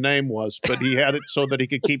what the name was, but he had it so that he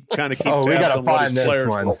could keep tabs on what his players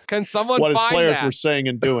were. Can someone what his find players that? were saying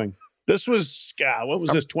and doing. This was, what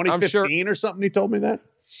was this, 2015 or something? He told me that.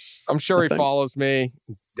 I'm sure he follows me,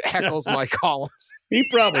 heckles my columns. He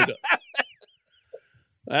probably does.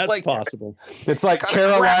 That's possible. It's like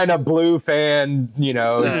Carolina Blue fan,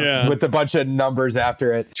 with a bunch of numbers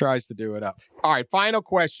after it. Tries to do it up. All right, final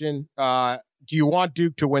question. Do you want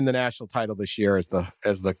Duke to win the national title this year as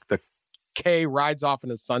the K rides off in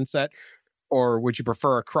the sunset, or would you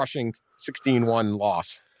prefer a crushing 16-1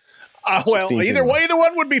 loss? Well, either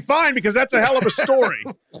one would be fine because that's a hell of a story.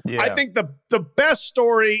 I think the best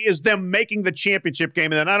story is them making the championship game,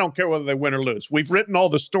 and then I don't care whether they win or lose. We've written all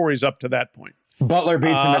the stories up to that point. Butler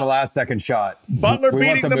beats him in a last-second shot. Butler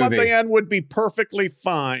beating them at the end would be perfectly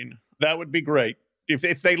fine. That would be great.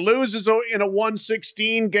 If they lose in a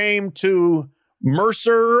 1-16 game to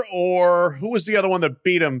Mercer, or who was the other one that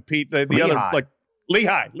beat them, Pete? The Lehigh. Other, like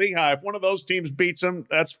Lehigh. If one of those teams beats them,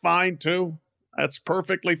 that's fine too. That's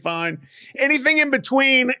perfectly fine. Anything in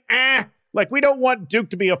between, like we don't want Duke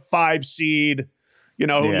to be a 5 seed, who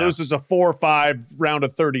loses a 4 or 5 round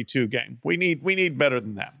of 32 game. We need better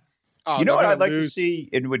than that. You know what I'd like to see?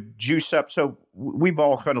 It would juice up. So we've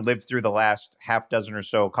all kind of lived through the last half dozen or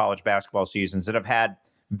so college basketball seasons that have had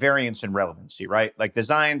variance and relevancy, right? Like the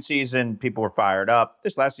Zion season, people were fired up.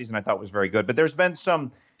 This last season I thought was very good, but there's been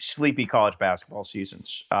some sleepy college basketball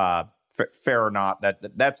seasons. Fair or not,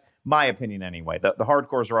 that's my opinion anyway. The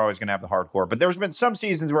hardcores are always going to have the hardcore, but there's been some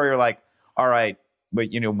seasons where you're like, all right,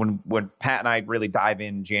 when Pat and I really dive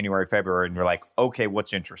in January, February, and you're like, okay,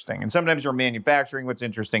 what's interesting? And sometimes you're manufacturing what's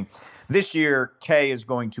interesting. This year, K is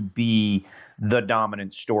going to be the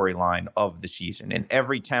dominant storyline of the season. In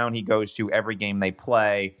every town he goes to, every game they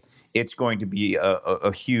play, it's going to be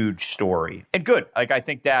a huge story. And good. Like, I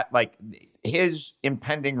think that, like, his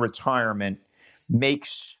impending retirement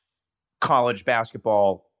makes college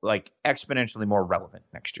basketball, like, exponentially more relevant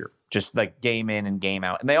next year. Just, like, game in and game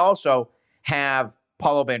out. And they also have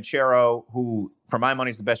Paolo Banchero, who, for my money,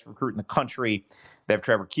 is the best recruit in the country. They have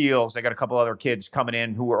Trevor Keels. They got a couple other kids coming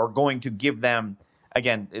in who are going to give them,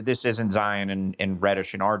 again, this isn't Zion and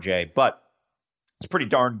Reddish and RJ, but it's a pretty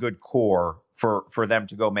darn good core for them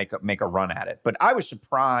to go make a run at it. But I was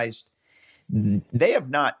surprised they have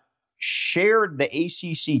not shared the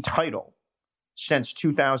ACC title since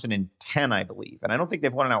 2010, I believe. And I don't think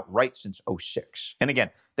they've won it outright since 2006. And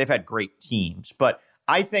again, they've had great teams. But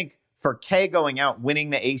I think for K going out,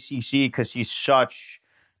 winning the ACC, because he's such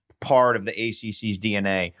part of the ACC's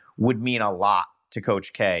DNA, would mean a lot to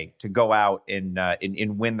Coach K to go out and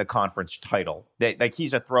win the conference title. Like,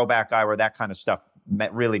 he's a throwback guy where that kind of stuff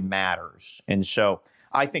really matters. And so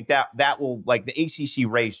I think that will, like, the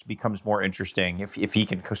ACC race becomes more interesting if he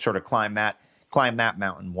can sort of climb that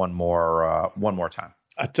mountain one more time.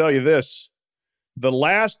 I tell you this. The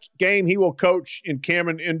last game he will coach in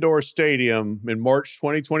Cameron Indoor Stadium in March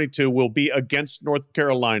 2022 will be against North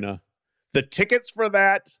Carolina. The tickets for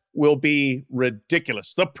that will be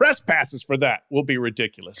ridiculous. The press passes for that will be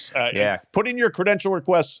ridiculous. Put in your credential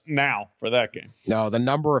requests now for that game. No, the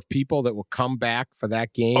number of people that will come back for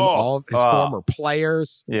that game, all of his former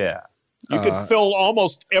players. Yeah. You could fill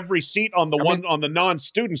almost every seat on the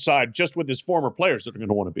non-student side just with his former players that are going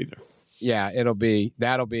to want to be there. Yeah,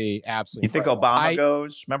 that'll be absolutely. You think Obama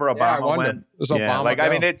goes? Remember Obama went? Obama I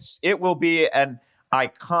mean, it will be an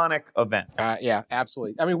iconic event. Yeah,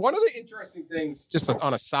 absolutely. I mean, one of the interesting things, just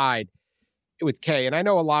on a side, with K, and I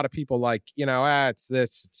know a lot of people like, it's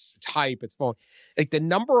this, it's hype, it's fun. Like, the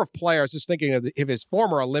number of players, just thinking of his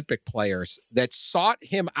former Olympic players that sought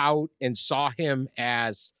him out and saw him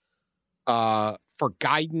as for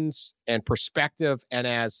guidance and perspective and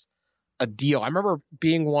as a deal. I remember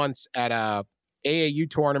being once at a AAU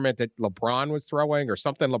tournament that LeBron was throwing, or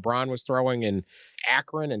something LeBron was throwing in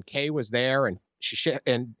Akron, and Kay was there, and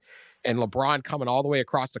LeBron coming all the way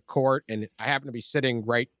across the court, and I happened to be sitting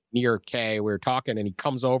right near Kay. We were talking, and he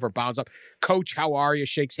comes over, bounds up, "Coach, how are you?"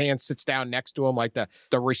 Shakes hands, sits down next to him. Like,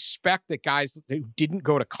 the respect that guys who didn't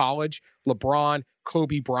go to college, LeBron,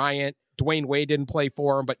 Kobe Bryant, Dwayne Wade didn't play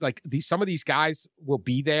for him, but like some of these guys will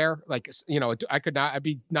be there. Like,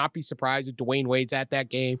 I'd not be surprised if Dwayne Wade's at that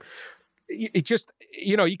game. It just,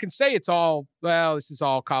 you can say it's all, well, this is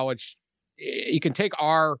all college. You can take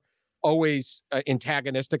our always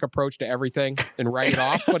antagonistic approach to everything and write it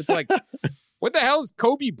off, but it's like, what the hell does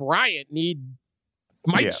Kobe Bryant need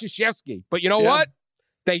Mike Krzyzewski? But you know what?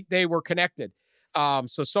 They were connected.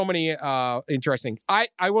 So many interesting.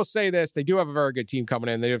 I will say this: they do have a very good team coming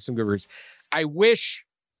in. They have some good roots. I wish,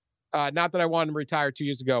 not that I wanted him to retire 2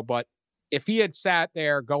 years ago, but if he had sat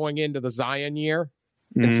there going into the Zion year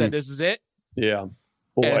and said, "This is it," boy.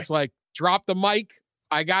 And it's like, drop the mic.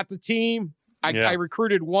 I got the team. I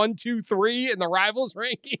recruited 1, 2, 3 in the rivals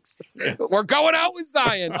rankings. We're going out with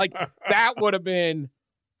Zion. Like, that would have been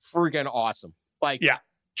freaking awesome. Like,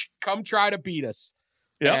 come try to beat us.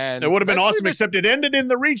 Yeah, it would have been awesome, except it ended in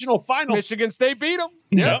the regional finals. Michigan State beat them.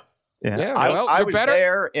 Yeah. I was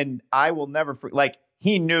there, and I will never like,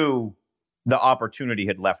 he knew the opportunity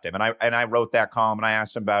had left him, and I wrote that column, and I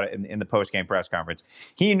asked him about it in the post-game press conference.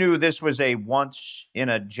 He knew this was a once in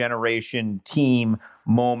a generation team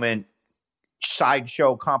moment,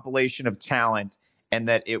 sideshow compilation of talent, and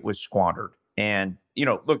that it was squandered. And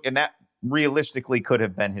look, and that realistically could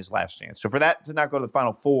have been his last chance. So for that to not go to the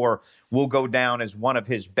Final Four will go down as one of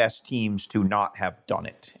his best teams to not have done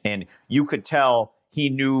it. And you could tell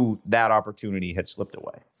he knew that opportunity had slipped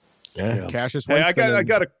away. Yeah. Cassius Winston. I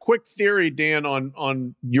got a quick theory, Dan,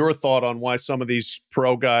 on your thought on why some of these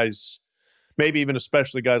pro guys, maybe even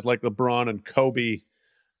especially guys like LeBron and Kobe,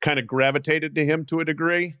 kind of gravitated to him to a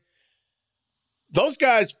degree. Those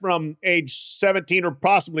guys from age 17 or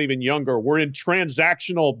possibly even younger were in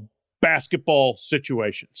transactional basketball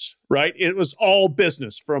situations, right? It was all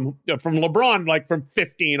business from LeBron, like from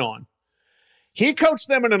 15 on. He coached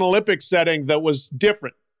them in an Olympic setting that was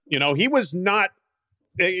different. He was not,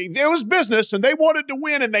 it was business, and they wanted to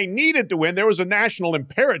win, and they needed to win. There was a national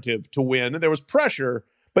imperative to win, and there was pressure,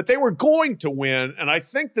 but they were going to win. And I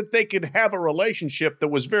think that they could have a relationship that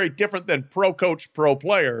was very different than pro coach, pro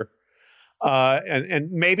player.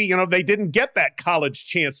 And maybe, they didn't get that college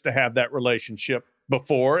chance to have that relationship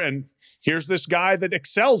before. And here's this guy that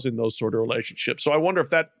excels in those sort of relationships. So I wonder if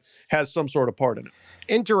that has some sort of part in it.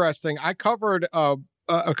 Interesting. I covered the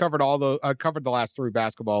last 3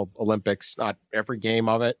 basketball Olympics, not every game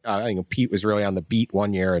of it. I think Pete was really on the beat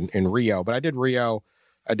one year in Rio, but I did Rio,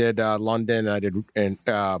 I did London, I did,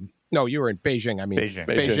 no, you were in Beijing. I mean,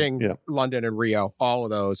 Beijing, yeah. London, and Rio, all of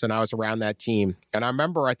those. And I was around that team. And I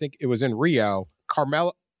remember, I think it was in Rio,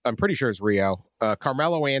 I'm pretty sure it's Rio,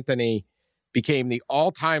 Carmelo Anthony became the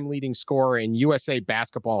all-time leading scorer in USA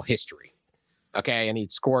basketball history. Okay, and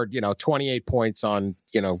he'd scored, 28 points on,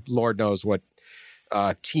 Lord knows what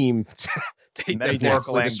team they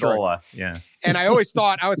Angola. Yeah. And I always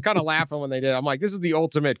thought, I was kind of laughing when they did. I'm like, this is the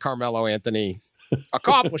ultimate Carmelo Anthony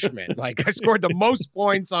accomplishment. Like, I scored the most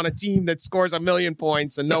points on a team that scores 1 million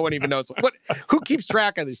points and no one even knows. Who keeps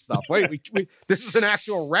track of this stuff? Wait, this is an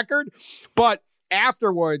actual record? But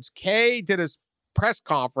afterwards, Kay did his press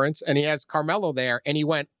conference and he has Carmelo there and he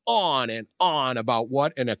went on and on about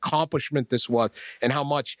what an accomplishment this was and how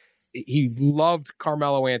much he loved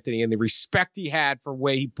Carmelo Anthony and the respect he had for the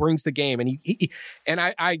way he brings the game. And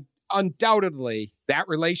I undoubtedly, that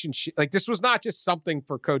relationship, like, this was not just something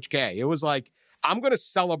for Coach K. It was like, I'm going to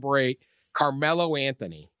celebrate Carmelo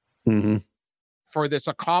Anthony for this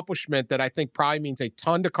accomplishment that I think probably means a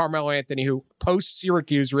ton to Carmelo Anthony, who post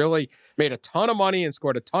Syracuse really made a ton of money and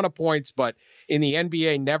scored a ton of points, but in the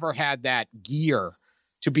NBA never had that gear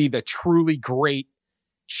to be the truly great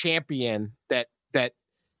champion that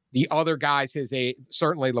the other guys his age,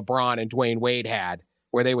 certainly LeBron and Dwayne Wade, had,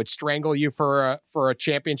 where they would strangle you for a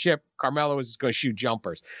championship. Carmelo was just going to shoot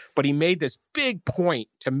jumpers. But he made this big point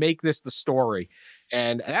to make this the story.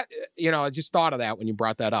 And, that, I just thought of that when you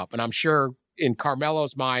brought that up. And I'm sure in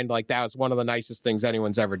Carmelo's mind, like, that was one of the nicest things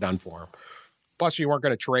anyone's ever done for him. Plus, you weren't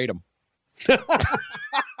going to trade him.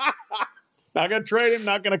 Not going to trade him,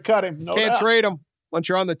 not going to cut him. No Can't doubt. trade him once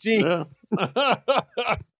you're on the team.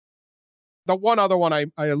 Yeah. The one other one I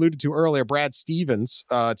alluded to earlier, Brad Stevens,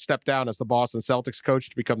 stepped down as the Boston Celtics coach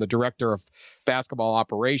to become the director of basketball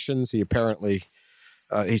operations. He apparently,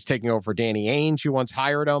 he's taking over for Danny Ainge, who once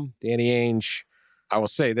hired him. Danny Ainge, I will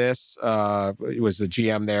say this, he was the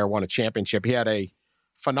GM there, won a championship. He had a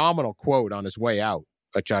phenomenal quote on his way out,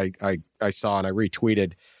 which I saw and I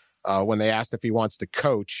retweeted when they asked if he wants to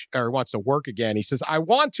coach or wants to work again. He says, I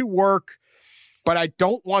want to work, but I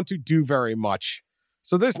don't want to do very much.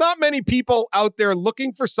 So there's not many people out there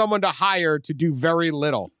looking for someone to hire to do very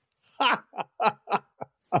little.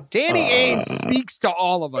 Danny Ainge speaks to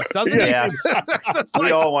all of us, doesn't he? Yes. We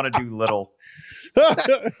all want to do little.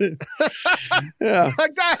 Yeah.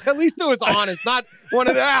 At least it was honest, not one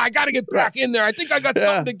of the, I got to get back in there. I think I got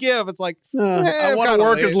something to give. It's like, I want to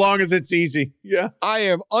work as long as it's easy. Yeah. I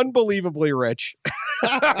am unbelievably rich.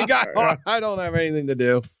 I don't have anything to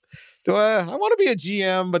do. I want to be a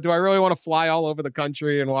GM, but do I really want to fly all over the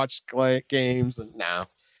country and watch games? No.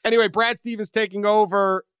 Anyway, Brad Stevens taking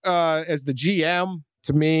over as the GM.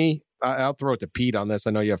 To me, I'll throw it to Pete on this. I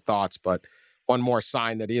know you have thoughts, but one more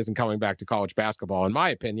sign that he isn't coming back to college basketball, in my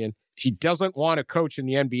opinion. He doesn't want to coach in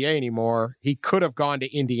the NBA anymore. He could have gone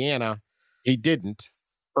to Indiana. He didn't.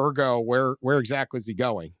 Ergo, where exactly is he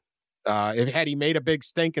going? Had he made a big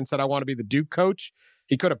stink and said, I want to be the Duke coach,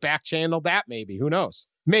 he could have back-channeled that maybe. Who knows?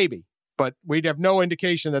 Maybe. But we'd have no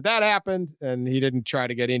indication that happened, and he didn't try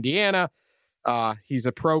to get Indiana. He's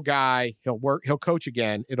a pro guy. He'll coach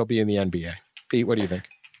again. It'll be in the NBA. Pete, what do you think?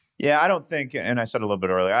 Yeah, I don't think, and I said a little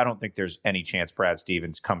bit earlier, I don't think there's any chance Brad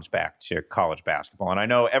Stevens comes back to college basketball. And I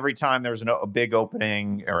know every time there's a big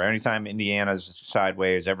opening or anytime Indiana's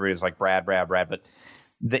sideways, everybody's like, Brad. But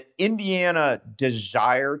the Indiana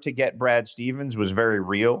desire to get Brad Stevens was very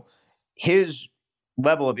real. His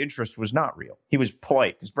level of interest was not real. He was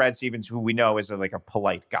polite because Brad Stevens, who we know is like a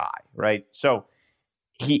polite guy, right? So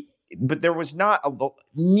but there was not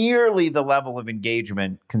nearly the level of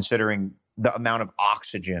engagement considering the amount of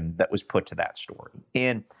oxygen that was put to that story.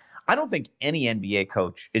 And I don't think any NBA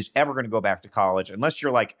coach is ever going to go back to college unless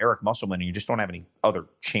you're like Eric Musselman and you just don't have any other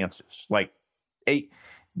chances. Like,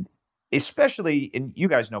 especially, and you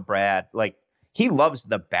guys know Brad, like, he loves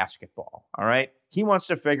the basketball, all right? He wants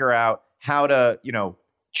to figure out how to,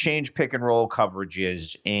 change pick and roll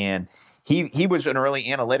coverages. And he was an early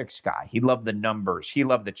analytics guy. He loved the numbers. He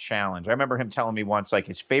loved the challenge. I remember him telling me once, like,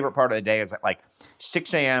 his favorite part of the day is at like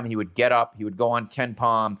 6 a.m. He would get up, he would go on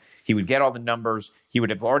KenPom, he would get all the numbers. He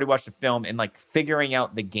would have already watched the film and like figuring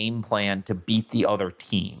out the game plan to beat the other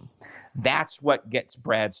team. That's what gets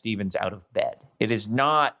Brad Stevens out of bed. It is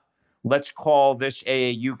not, let's call this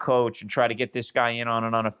AAU coach and try to get this guy in on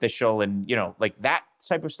an unofficial and, like that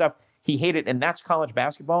type of stuff. He hated, and that's college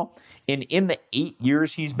basketball. And in the 8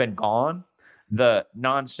 years he's been gone, the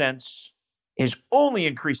nonsense has only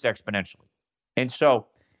increased exponentially. And so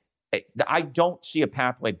I don't see a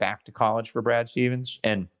pathway back to college for Brad Stevens.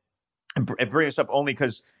 And I bring this up only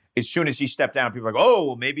because as soon as he stepped down, people are like, oh,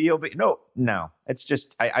 well, maybe he'll be. No. It's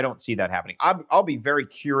just, I don't see that happening. I'll be very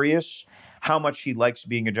curious how much he likes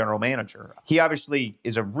being a general manager. He obviously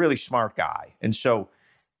is a really smart guy. And so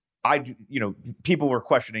people were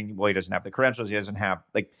questioning, well, he doesn't have the credentials. He doesn't have,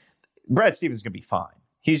 Brad Stevens is going to be fine.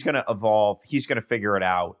 He's going to evolve. He's going to figure it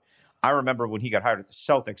out. I remember when he got hired at the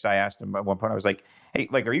Celtics, I asked him at one point, I was like, hey,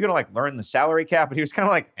 are you going to learn the salary cap? And he was kind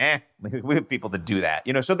of like, we have people to do that.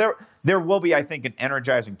 So there will be, I think, an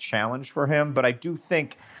energizing challenge for him. But I do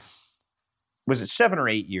think, was it 7 or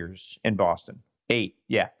 8 years in Boston? 8.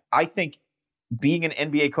 Yeah. I think being an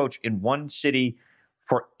NBA coach in one city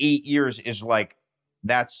for 8 years is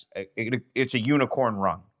it's a unicorn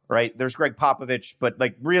run, right? There's Greg Popovich, but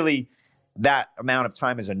really that amount of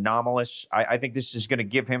time is anomalous. I think this is going to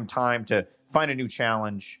give him time to find a new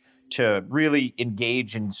challenge, to really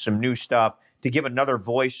engage in some new stuff, to give another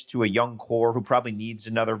voice to a young core who probably needs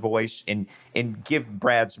another voice, and give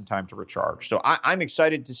Brad some time to recharge. So I'm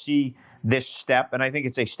excited to see this step, and I think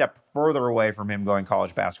it's a step further away from him going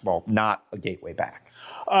college basketball, not a gateway back.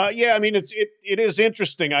 It is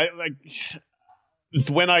interesting.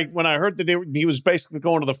 When I heard that he was basically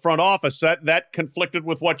going to the front office, that conflicted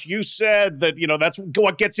with what you said, that, that's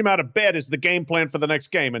what gets him out of bed is the game plan for the next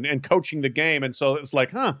game and coaching the game. And so it's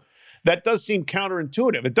that does seem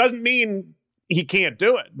counterintuitive. It doesn't mean he can't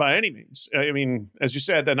do it by any means. I mean, as you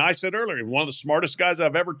said, and I said earlier, one of the smartest guys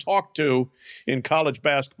I've ever talked to in college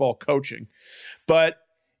basketball coaching. But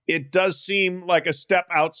it does seem like a step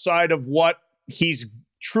outside of what he's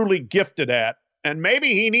truly gifted at. And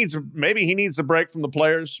maybe he needs a break from the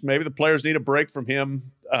players. Maybe the players need a break from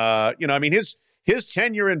him. His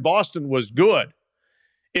tenure in Boston was good.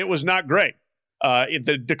 It was not great.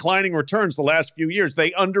 The declining returns the last few years, they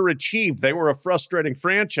underachieved. They were a frustrating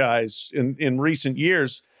franchise in recent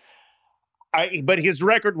years. But his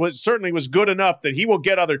record was good enough that he will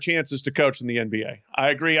get other chances to coach in the NBA. I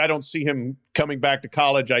agree. I don't see him coming back to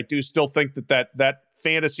college. I do still think that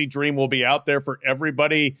fantasy dream will be out there for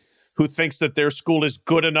everybody who thinks that their school is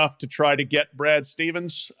good enough to try to get Brad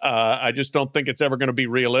Stevens. I just don't think it's ever going to be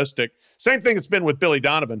realistic. Same thing it's been with Billy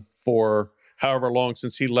Donovan for however long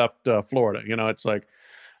since he left Florida. It's like,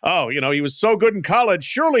 he was so good in college.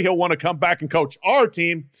 Surely he'll want to come back and coach our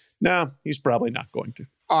team. No, he's probably not going to.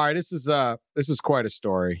 All right, this is quite a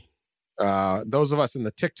story. Those of us in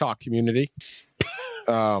the TikTok community.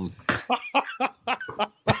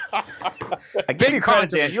 I give you credit,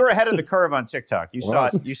 Dan. You were ahead of the curve on TikTok. You saw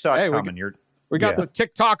it coming. We got the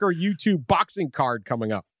TikToker YouTube boxing card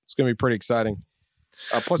coming up. It's going to be pretty exciting.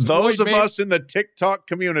 Plus, those of us in the TikTok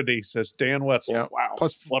community, says Dan Wetzel. Yeah. Wow.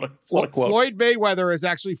 Plus, what a quote. Floyd Mayweather is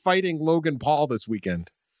actually fighting Logan Paul this weekend.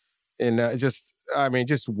 And just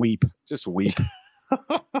weep. Just weep.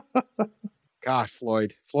 God,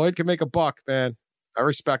 Floyd. Floyd can make a buck, man. I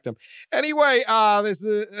respect him. Anyway, there's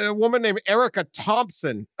a woman named Erica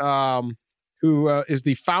Thompson, who is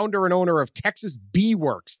the founder and owner of Texas Bee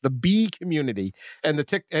Works, the bee community. And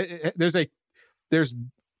there's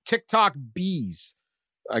TikTok bees,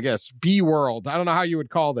 I guess, bee world. I don't know how you would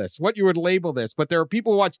call this, what you would label this, but there are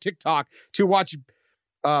people who watch TikTok to watch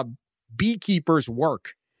beekeepers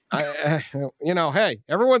work. Hey,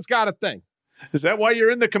 everyone's got a thing. Is that why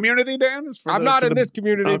you're in the community, Dan? I'm not in this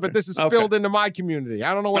community, but this is spilled into my community.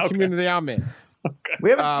 I don't know what community I'm in. Okay.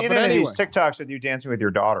 We haven't seen any of these TikToks with you dancing with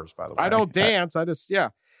your daughters, by the way. I don't dance. I just,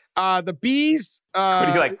 the bees,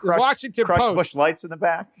 what do you Washington Post. Bush lights in the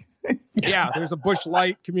back? Yeah, there's a Bush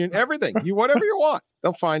Light community. Everything. Whatever you want,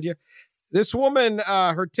 they'll find you. This woman,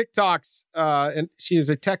 her TikToks, and she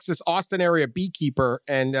is a Texas, Austin area beekeeper,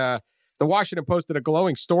 and the Washington Post did a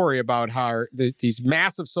glowing story about how these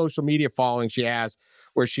massive social media following she has,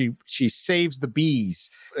 where she saves the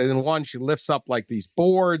bees. And in one, she lifts up these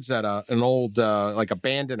boards at an old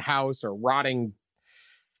abandoned house or rotting,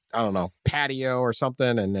 I don't know, patio or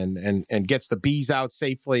something, and gets the bees out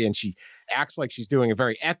safely. And she acts like she's doing it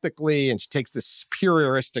very ethically, and she takes this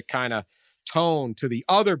superioristic kind of tone to the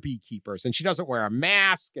other beekeepers, and she doesn't wear a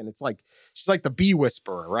mask, and it's like she's like the bee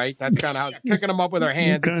whisperer, right? That's kind of how picking them up with her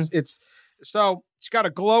hands. Okay. It's so she's got a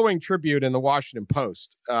glowing tribute in the Washington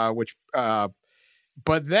Post, but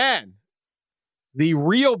then the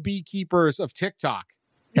real beekeepers of TikTok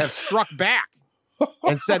have struck back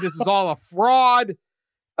and said this is all a fraud.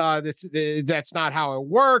 That's not how it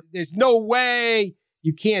worked. There's no way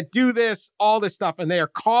you can't do this. All this stuff, and they are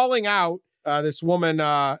calling out this woman,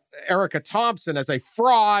 Erica Thompson, as a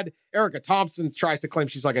fraud. Erica Thompson tries to claim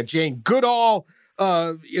she's like a Jane Goodall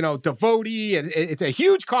devotee, and it's a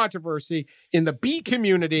huge controversy in the bee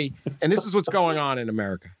community. And this is what's going on in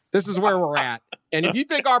America. This is where we're at. And if you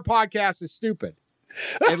think our podcast is stupid,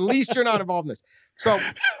 at least you're not involved in this. So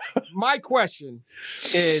my question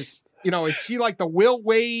is, is she like the Will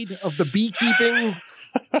Wade of the beekeeping?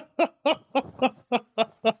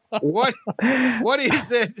 What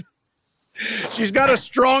is it? She's got a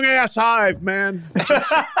strong ass hive, man.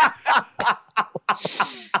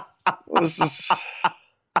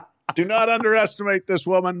 Do not underestimate this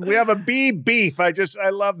woman. We have a bee beef. I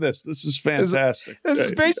love this. This is fantastic. This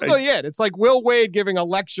is basically it. It's like Will Wade giving a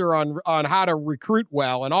lecture on how to recruit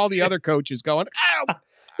well, and all the other coaches going, "Oh,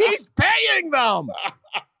 he's paying them."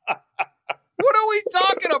 What are we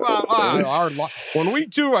talking about? When we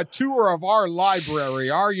do a tour of our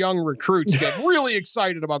library, our young recruits get really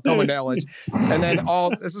excited about coming to LSU. And then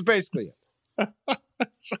this is basically it.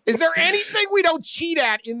 Is there anything we don't cheat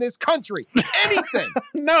at in this country? Anything?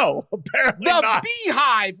 No, apparently not. The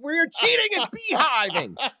beehive. We're cheating at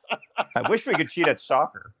beehiving. I wish we could cheat at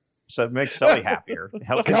soccer. So it makes Sully happier. It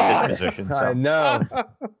helps his disposition. So. I know.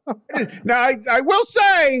 Now, I will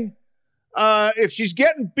say, if she's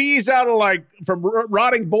getting bees out of from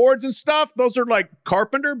rotting boards and stuff, those are like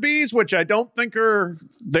carpenter bees, which I don't think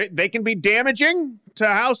they can be damaging to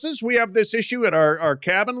houses. We have this issue at our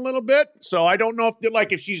cabin a little bit. So I don't know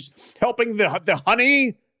if she's helping the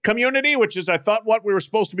honey community, which is, I thought, what we were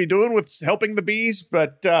supposed to be doing with helping the bees.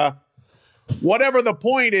 But whatever the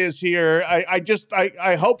point is here,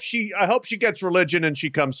 I hope she gets religion and she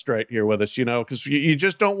comes straight here with us, because you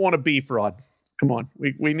just don't want a bee fraud. Come on.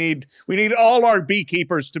 We need all our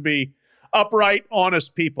beekeepers to be upright,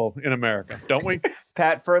 honest people in America, don't we?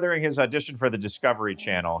 Pat, furthering his audition for the Discovery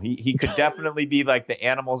Channel, he could definitely be like the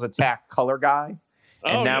Animals Attack color guy.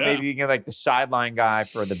 And maybe you can get the sideline guy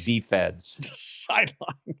for the bee feds.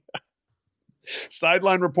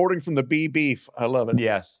 Sideline reporting from the bee beef. I love it.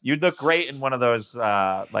 Yes. You'd look great in one of those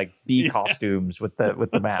bee costumes with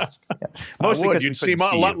the mask. Yeah. Mostly because you'd see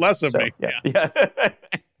a lot less of me. Yeah.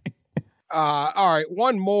 All right,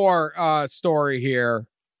 one more story here.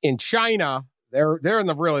 In China, they're in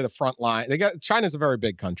the front line. China's a very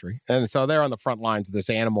big country, and so they're on the front lines of this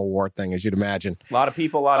animal war thing, as you'd imagine. A lot of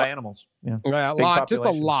people, a lot of animals. Yeah, a lot, just a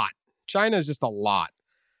lot. China is just a lot.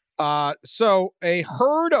 So a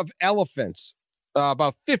herd of elephants,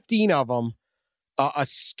 about 15 of them,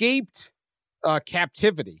 escaped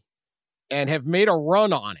captivity and have made a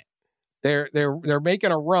run on it. They're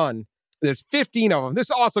making a run. There's 15 of them.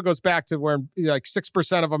 This also goes back to where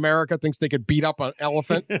 6% of America thinks they could beat up an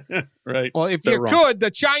elephant. Right. Well, if you could,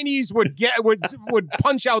 the Chinese would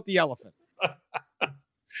punch out the elephant.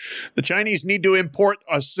 The Chinese need to import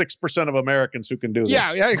 6% of Americans who can do this.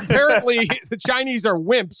 Yeah. Apparently, the Chinese are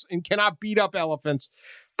wimps and cannot beat up elephants,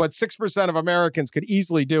 but 6% of Americans could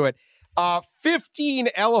easily do it. 15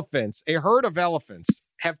 elephants, a herd of elephants,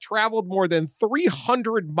 have traveled more than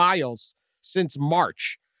 300 miles since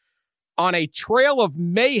March on a trail of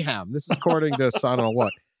mayhem. This is according to I don't know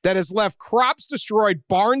what, that has left crops destroyed,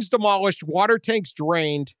 barns demolished, water tanks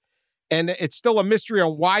drained, and it's still a mystery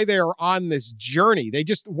on why they are on this journey. They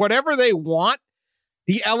just, whatever they want,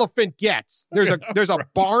 the elephant gets. There's a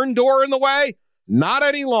barn door in the way. Not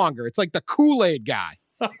any longer. It's like the Kool-Aid guy.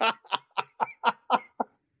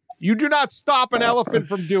 You do not stop an elephant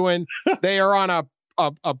from doing. They are on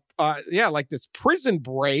like this prison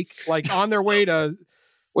break, like on their way to.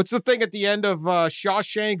 What's the thing at the end of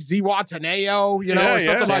Shawshank? Zihuatanejo, or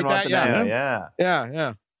something like that? Yeah.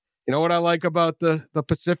 You know what I like about the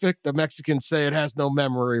Pacific? The Mexicans say it has no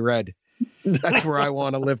memory, Red. That's where I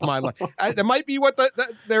want to live my life. That might be what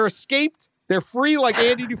they're escaped. They're free like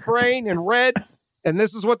Andy Dufresne and Red, and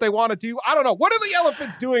this is what they want to do. I don't know. What are the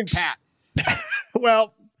elephants doing, Pat?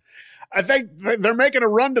 Well, I think they're making a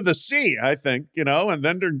run to the sea, I think, and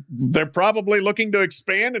then they're probably looking to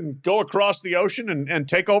expand and go across the ocean and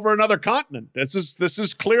take over another continent. This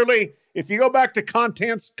is clearly, if you go back to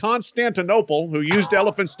Constantinople, who used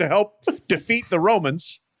elephants to help defeat the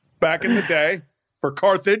Romans back in the day for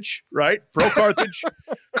Carthage, right? Pro Carthage.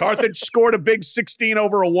 Carthage scored a big 16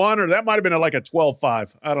 over a 1, or that might have been like a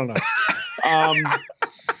 12-5. I don't know.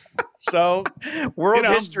 So world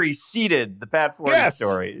history seeded the Pat Forde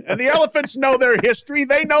story. And the elephants know their history.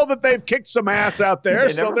 They know that they've kicked some ass out there.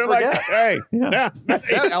 So they're forget. Like, hey,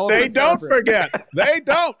 they don't forget. They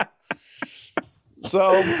don't.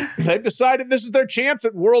 So they've decided this is their chance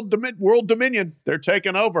at world dominion. They're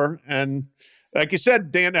taking over. And like you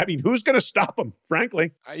said, Dan, I mean, who's going to stop them,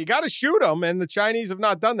 frankly? You got to shoot them. And the Chinese have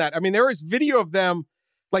not done that. I mean, there is video of them,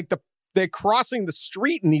 like they're crossing the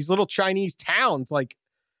street in these little Chinese towns, like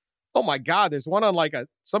Oh my God, there's one on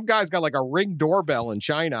some guy's got like a Ring doorbell in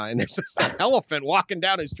China, and there's just an elephant walking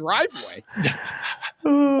down his driveway.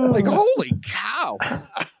 Like, holy cow.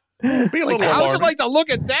 Be a little how would you alarming. like to look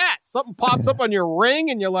at that? Something pops up on your Ring,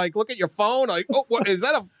 and you're like, look at your phone. Like, oh, what is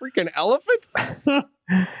that? A freaking elephant?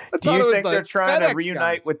 Do you think they're trying to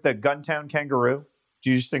reunite with the Guntown kangaroo?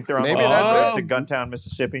 Do you just think they're on Maybe the that's way to Guntown,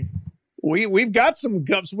 Mississippi? We've got some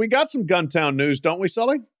Guntown news, don't we,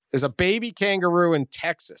 Sully? There's a baby kangaroo in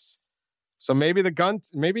Texas. So maybe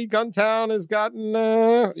Guntown has gotten,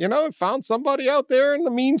 found somebody out there in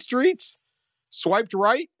the mean streets, swiped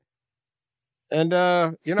right. And,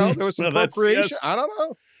 there was some procreation. Yes. I don't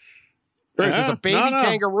know. There's just a baby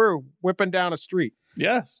kangaroo whipping down a street.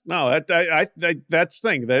 Yes. No, that's the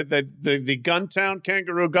thing. The Guntown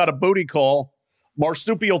kangaroo got a booty call,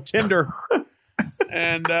 marsupial Tinder.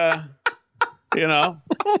 And,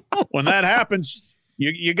 when that happens,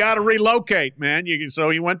 you got to relocate, man. So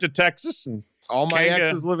he went to Texas. And all my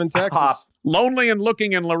exes live in Texas. Lonely and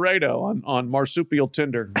looking in Laredo on marsupial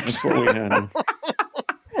Tinder. That's what we had.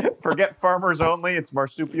 Forget farmers only. It's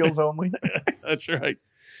marsupials only. That's right.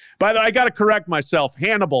 By the way, I got to correct myself.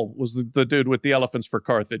 Hannibal was the dude with the elephants for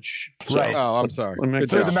Carthage. So, right. Oh, I'm sorry.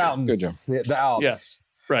 Through the mountains. Good job. The Alps. Yes.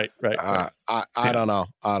 Right. I don't know.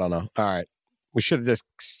 All right. We should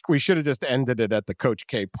have just ended it at the Coach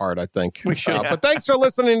K part, I think. We should. But thanks for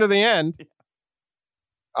listening to the end.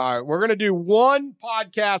 All right. We're going to do one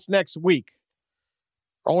podcast next week.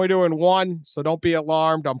 We're only doing one, so don't be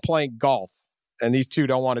alarmed. I'm playing golf. And these two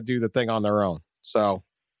don't want to do the thing on their own. So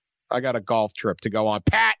I got a golf trip to go on.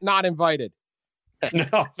 Pat, not invited.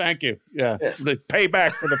 No, thank you. Yeah. The payback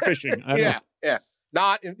for the fishing. Yeah.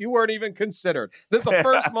 You weren't even considered. This is the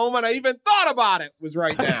first moment I even thought about it was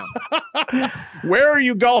right now. Where are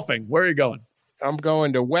you golfing? Where are you going? I'm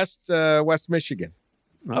going to West Michigan.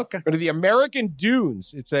 Okay. Go to the American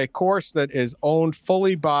Dunes. It's a course that is owned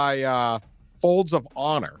fully by Folds of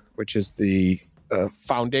Honor, which is the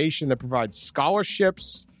foundation that provides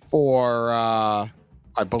scholarships for, I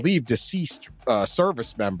believe, deceased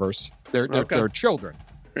service members, their children.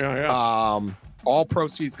 Yeah. All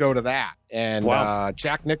proceeds go to that. And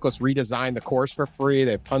Jack Nicklaus redesigned the course for free.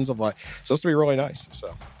 They have tons of so it's supposed to be really nice.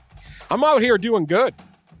 So I'm out here doing good.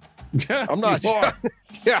 Yeah, I'm not.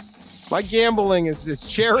 Yeah. My gambling is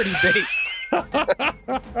charity based.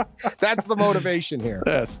 That's the motivation here.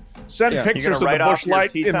 Yes. Send pictures of the Busch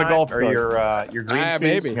Light in the golf or your green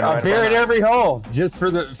fees. Maybe a beer at every hole, just for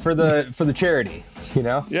the charity.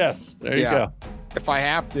 Yes. There you go. If I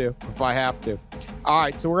have to. All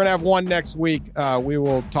right. So we're gonna have one next week. We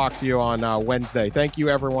will talk to you on Wednesday. Thank you,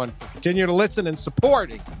 everyone, for continuing to listen and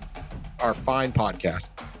supporting our fine podcast.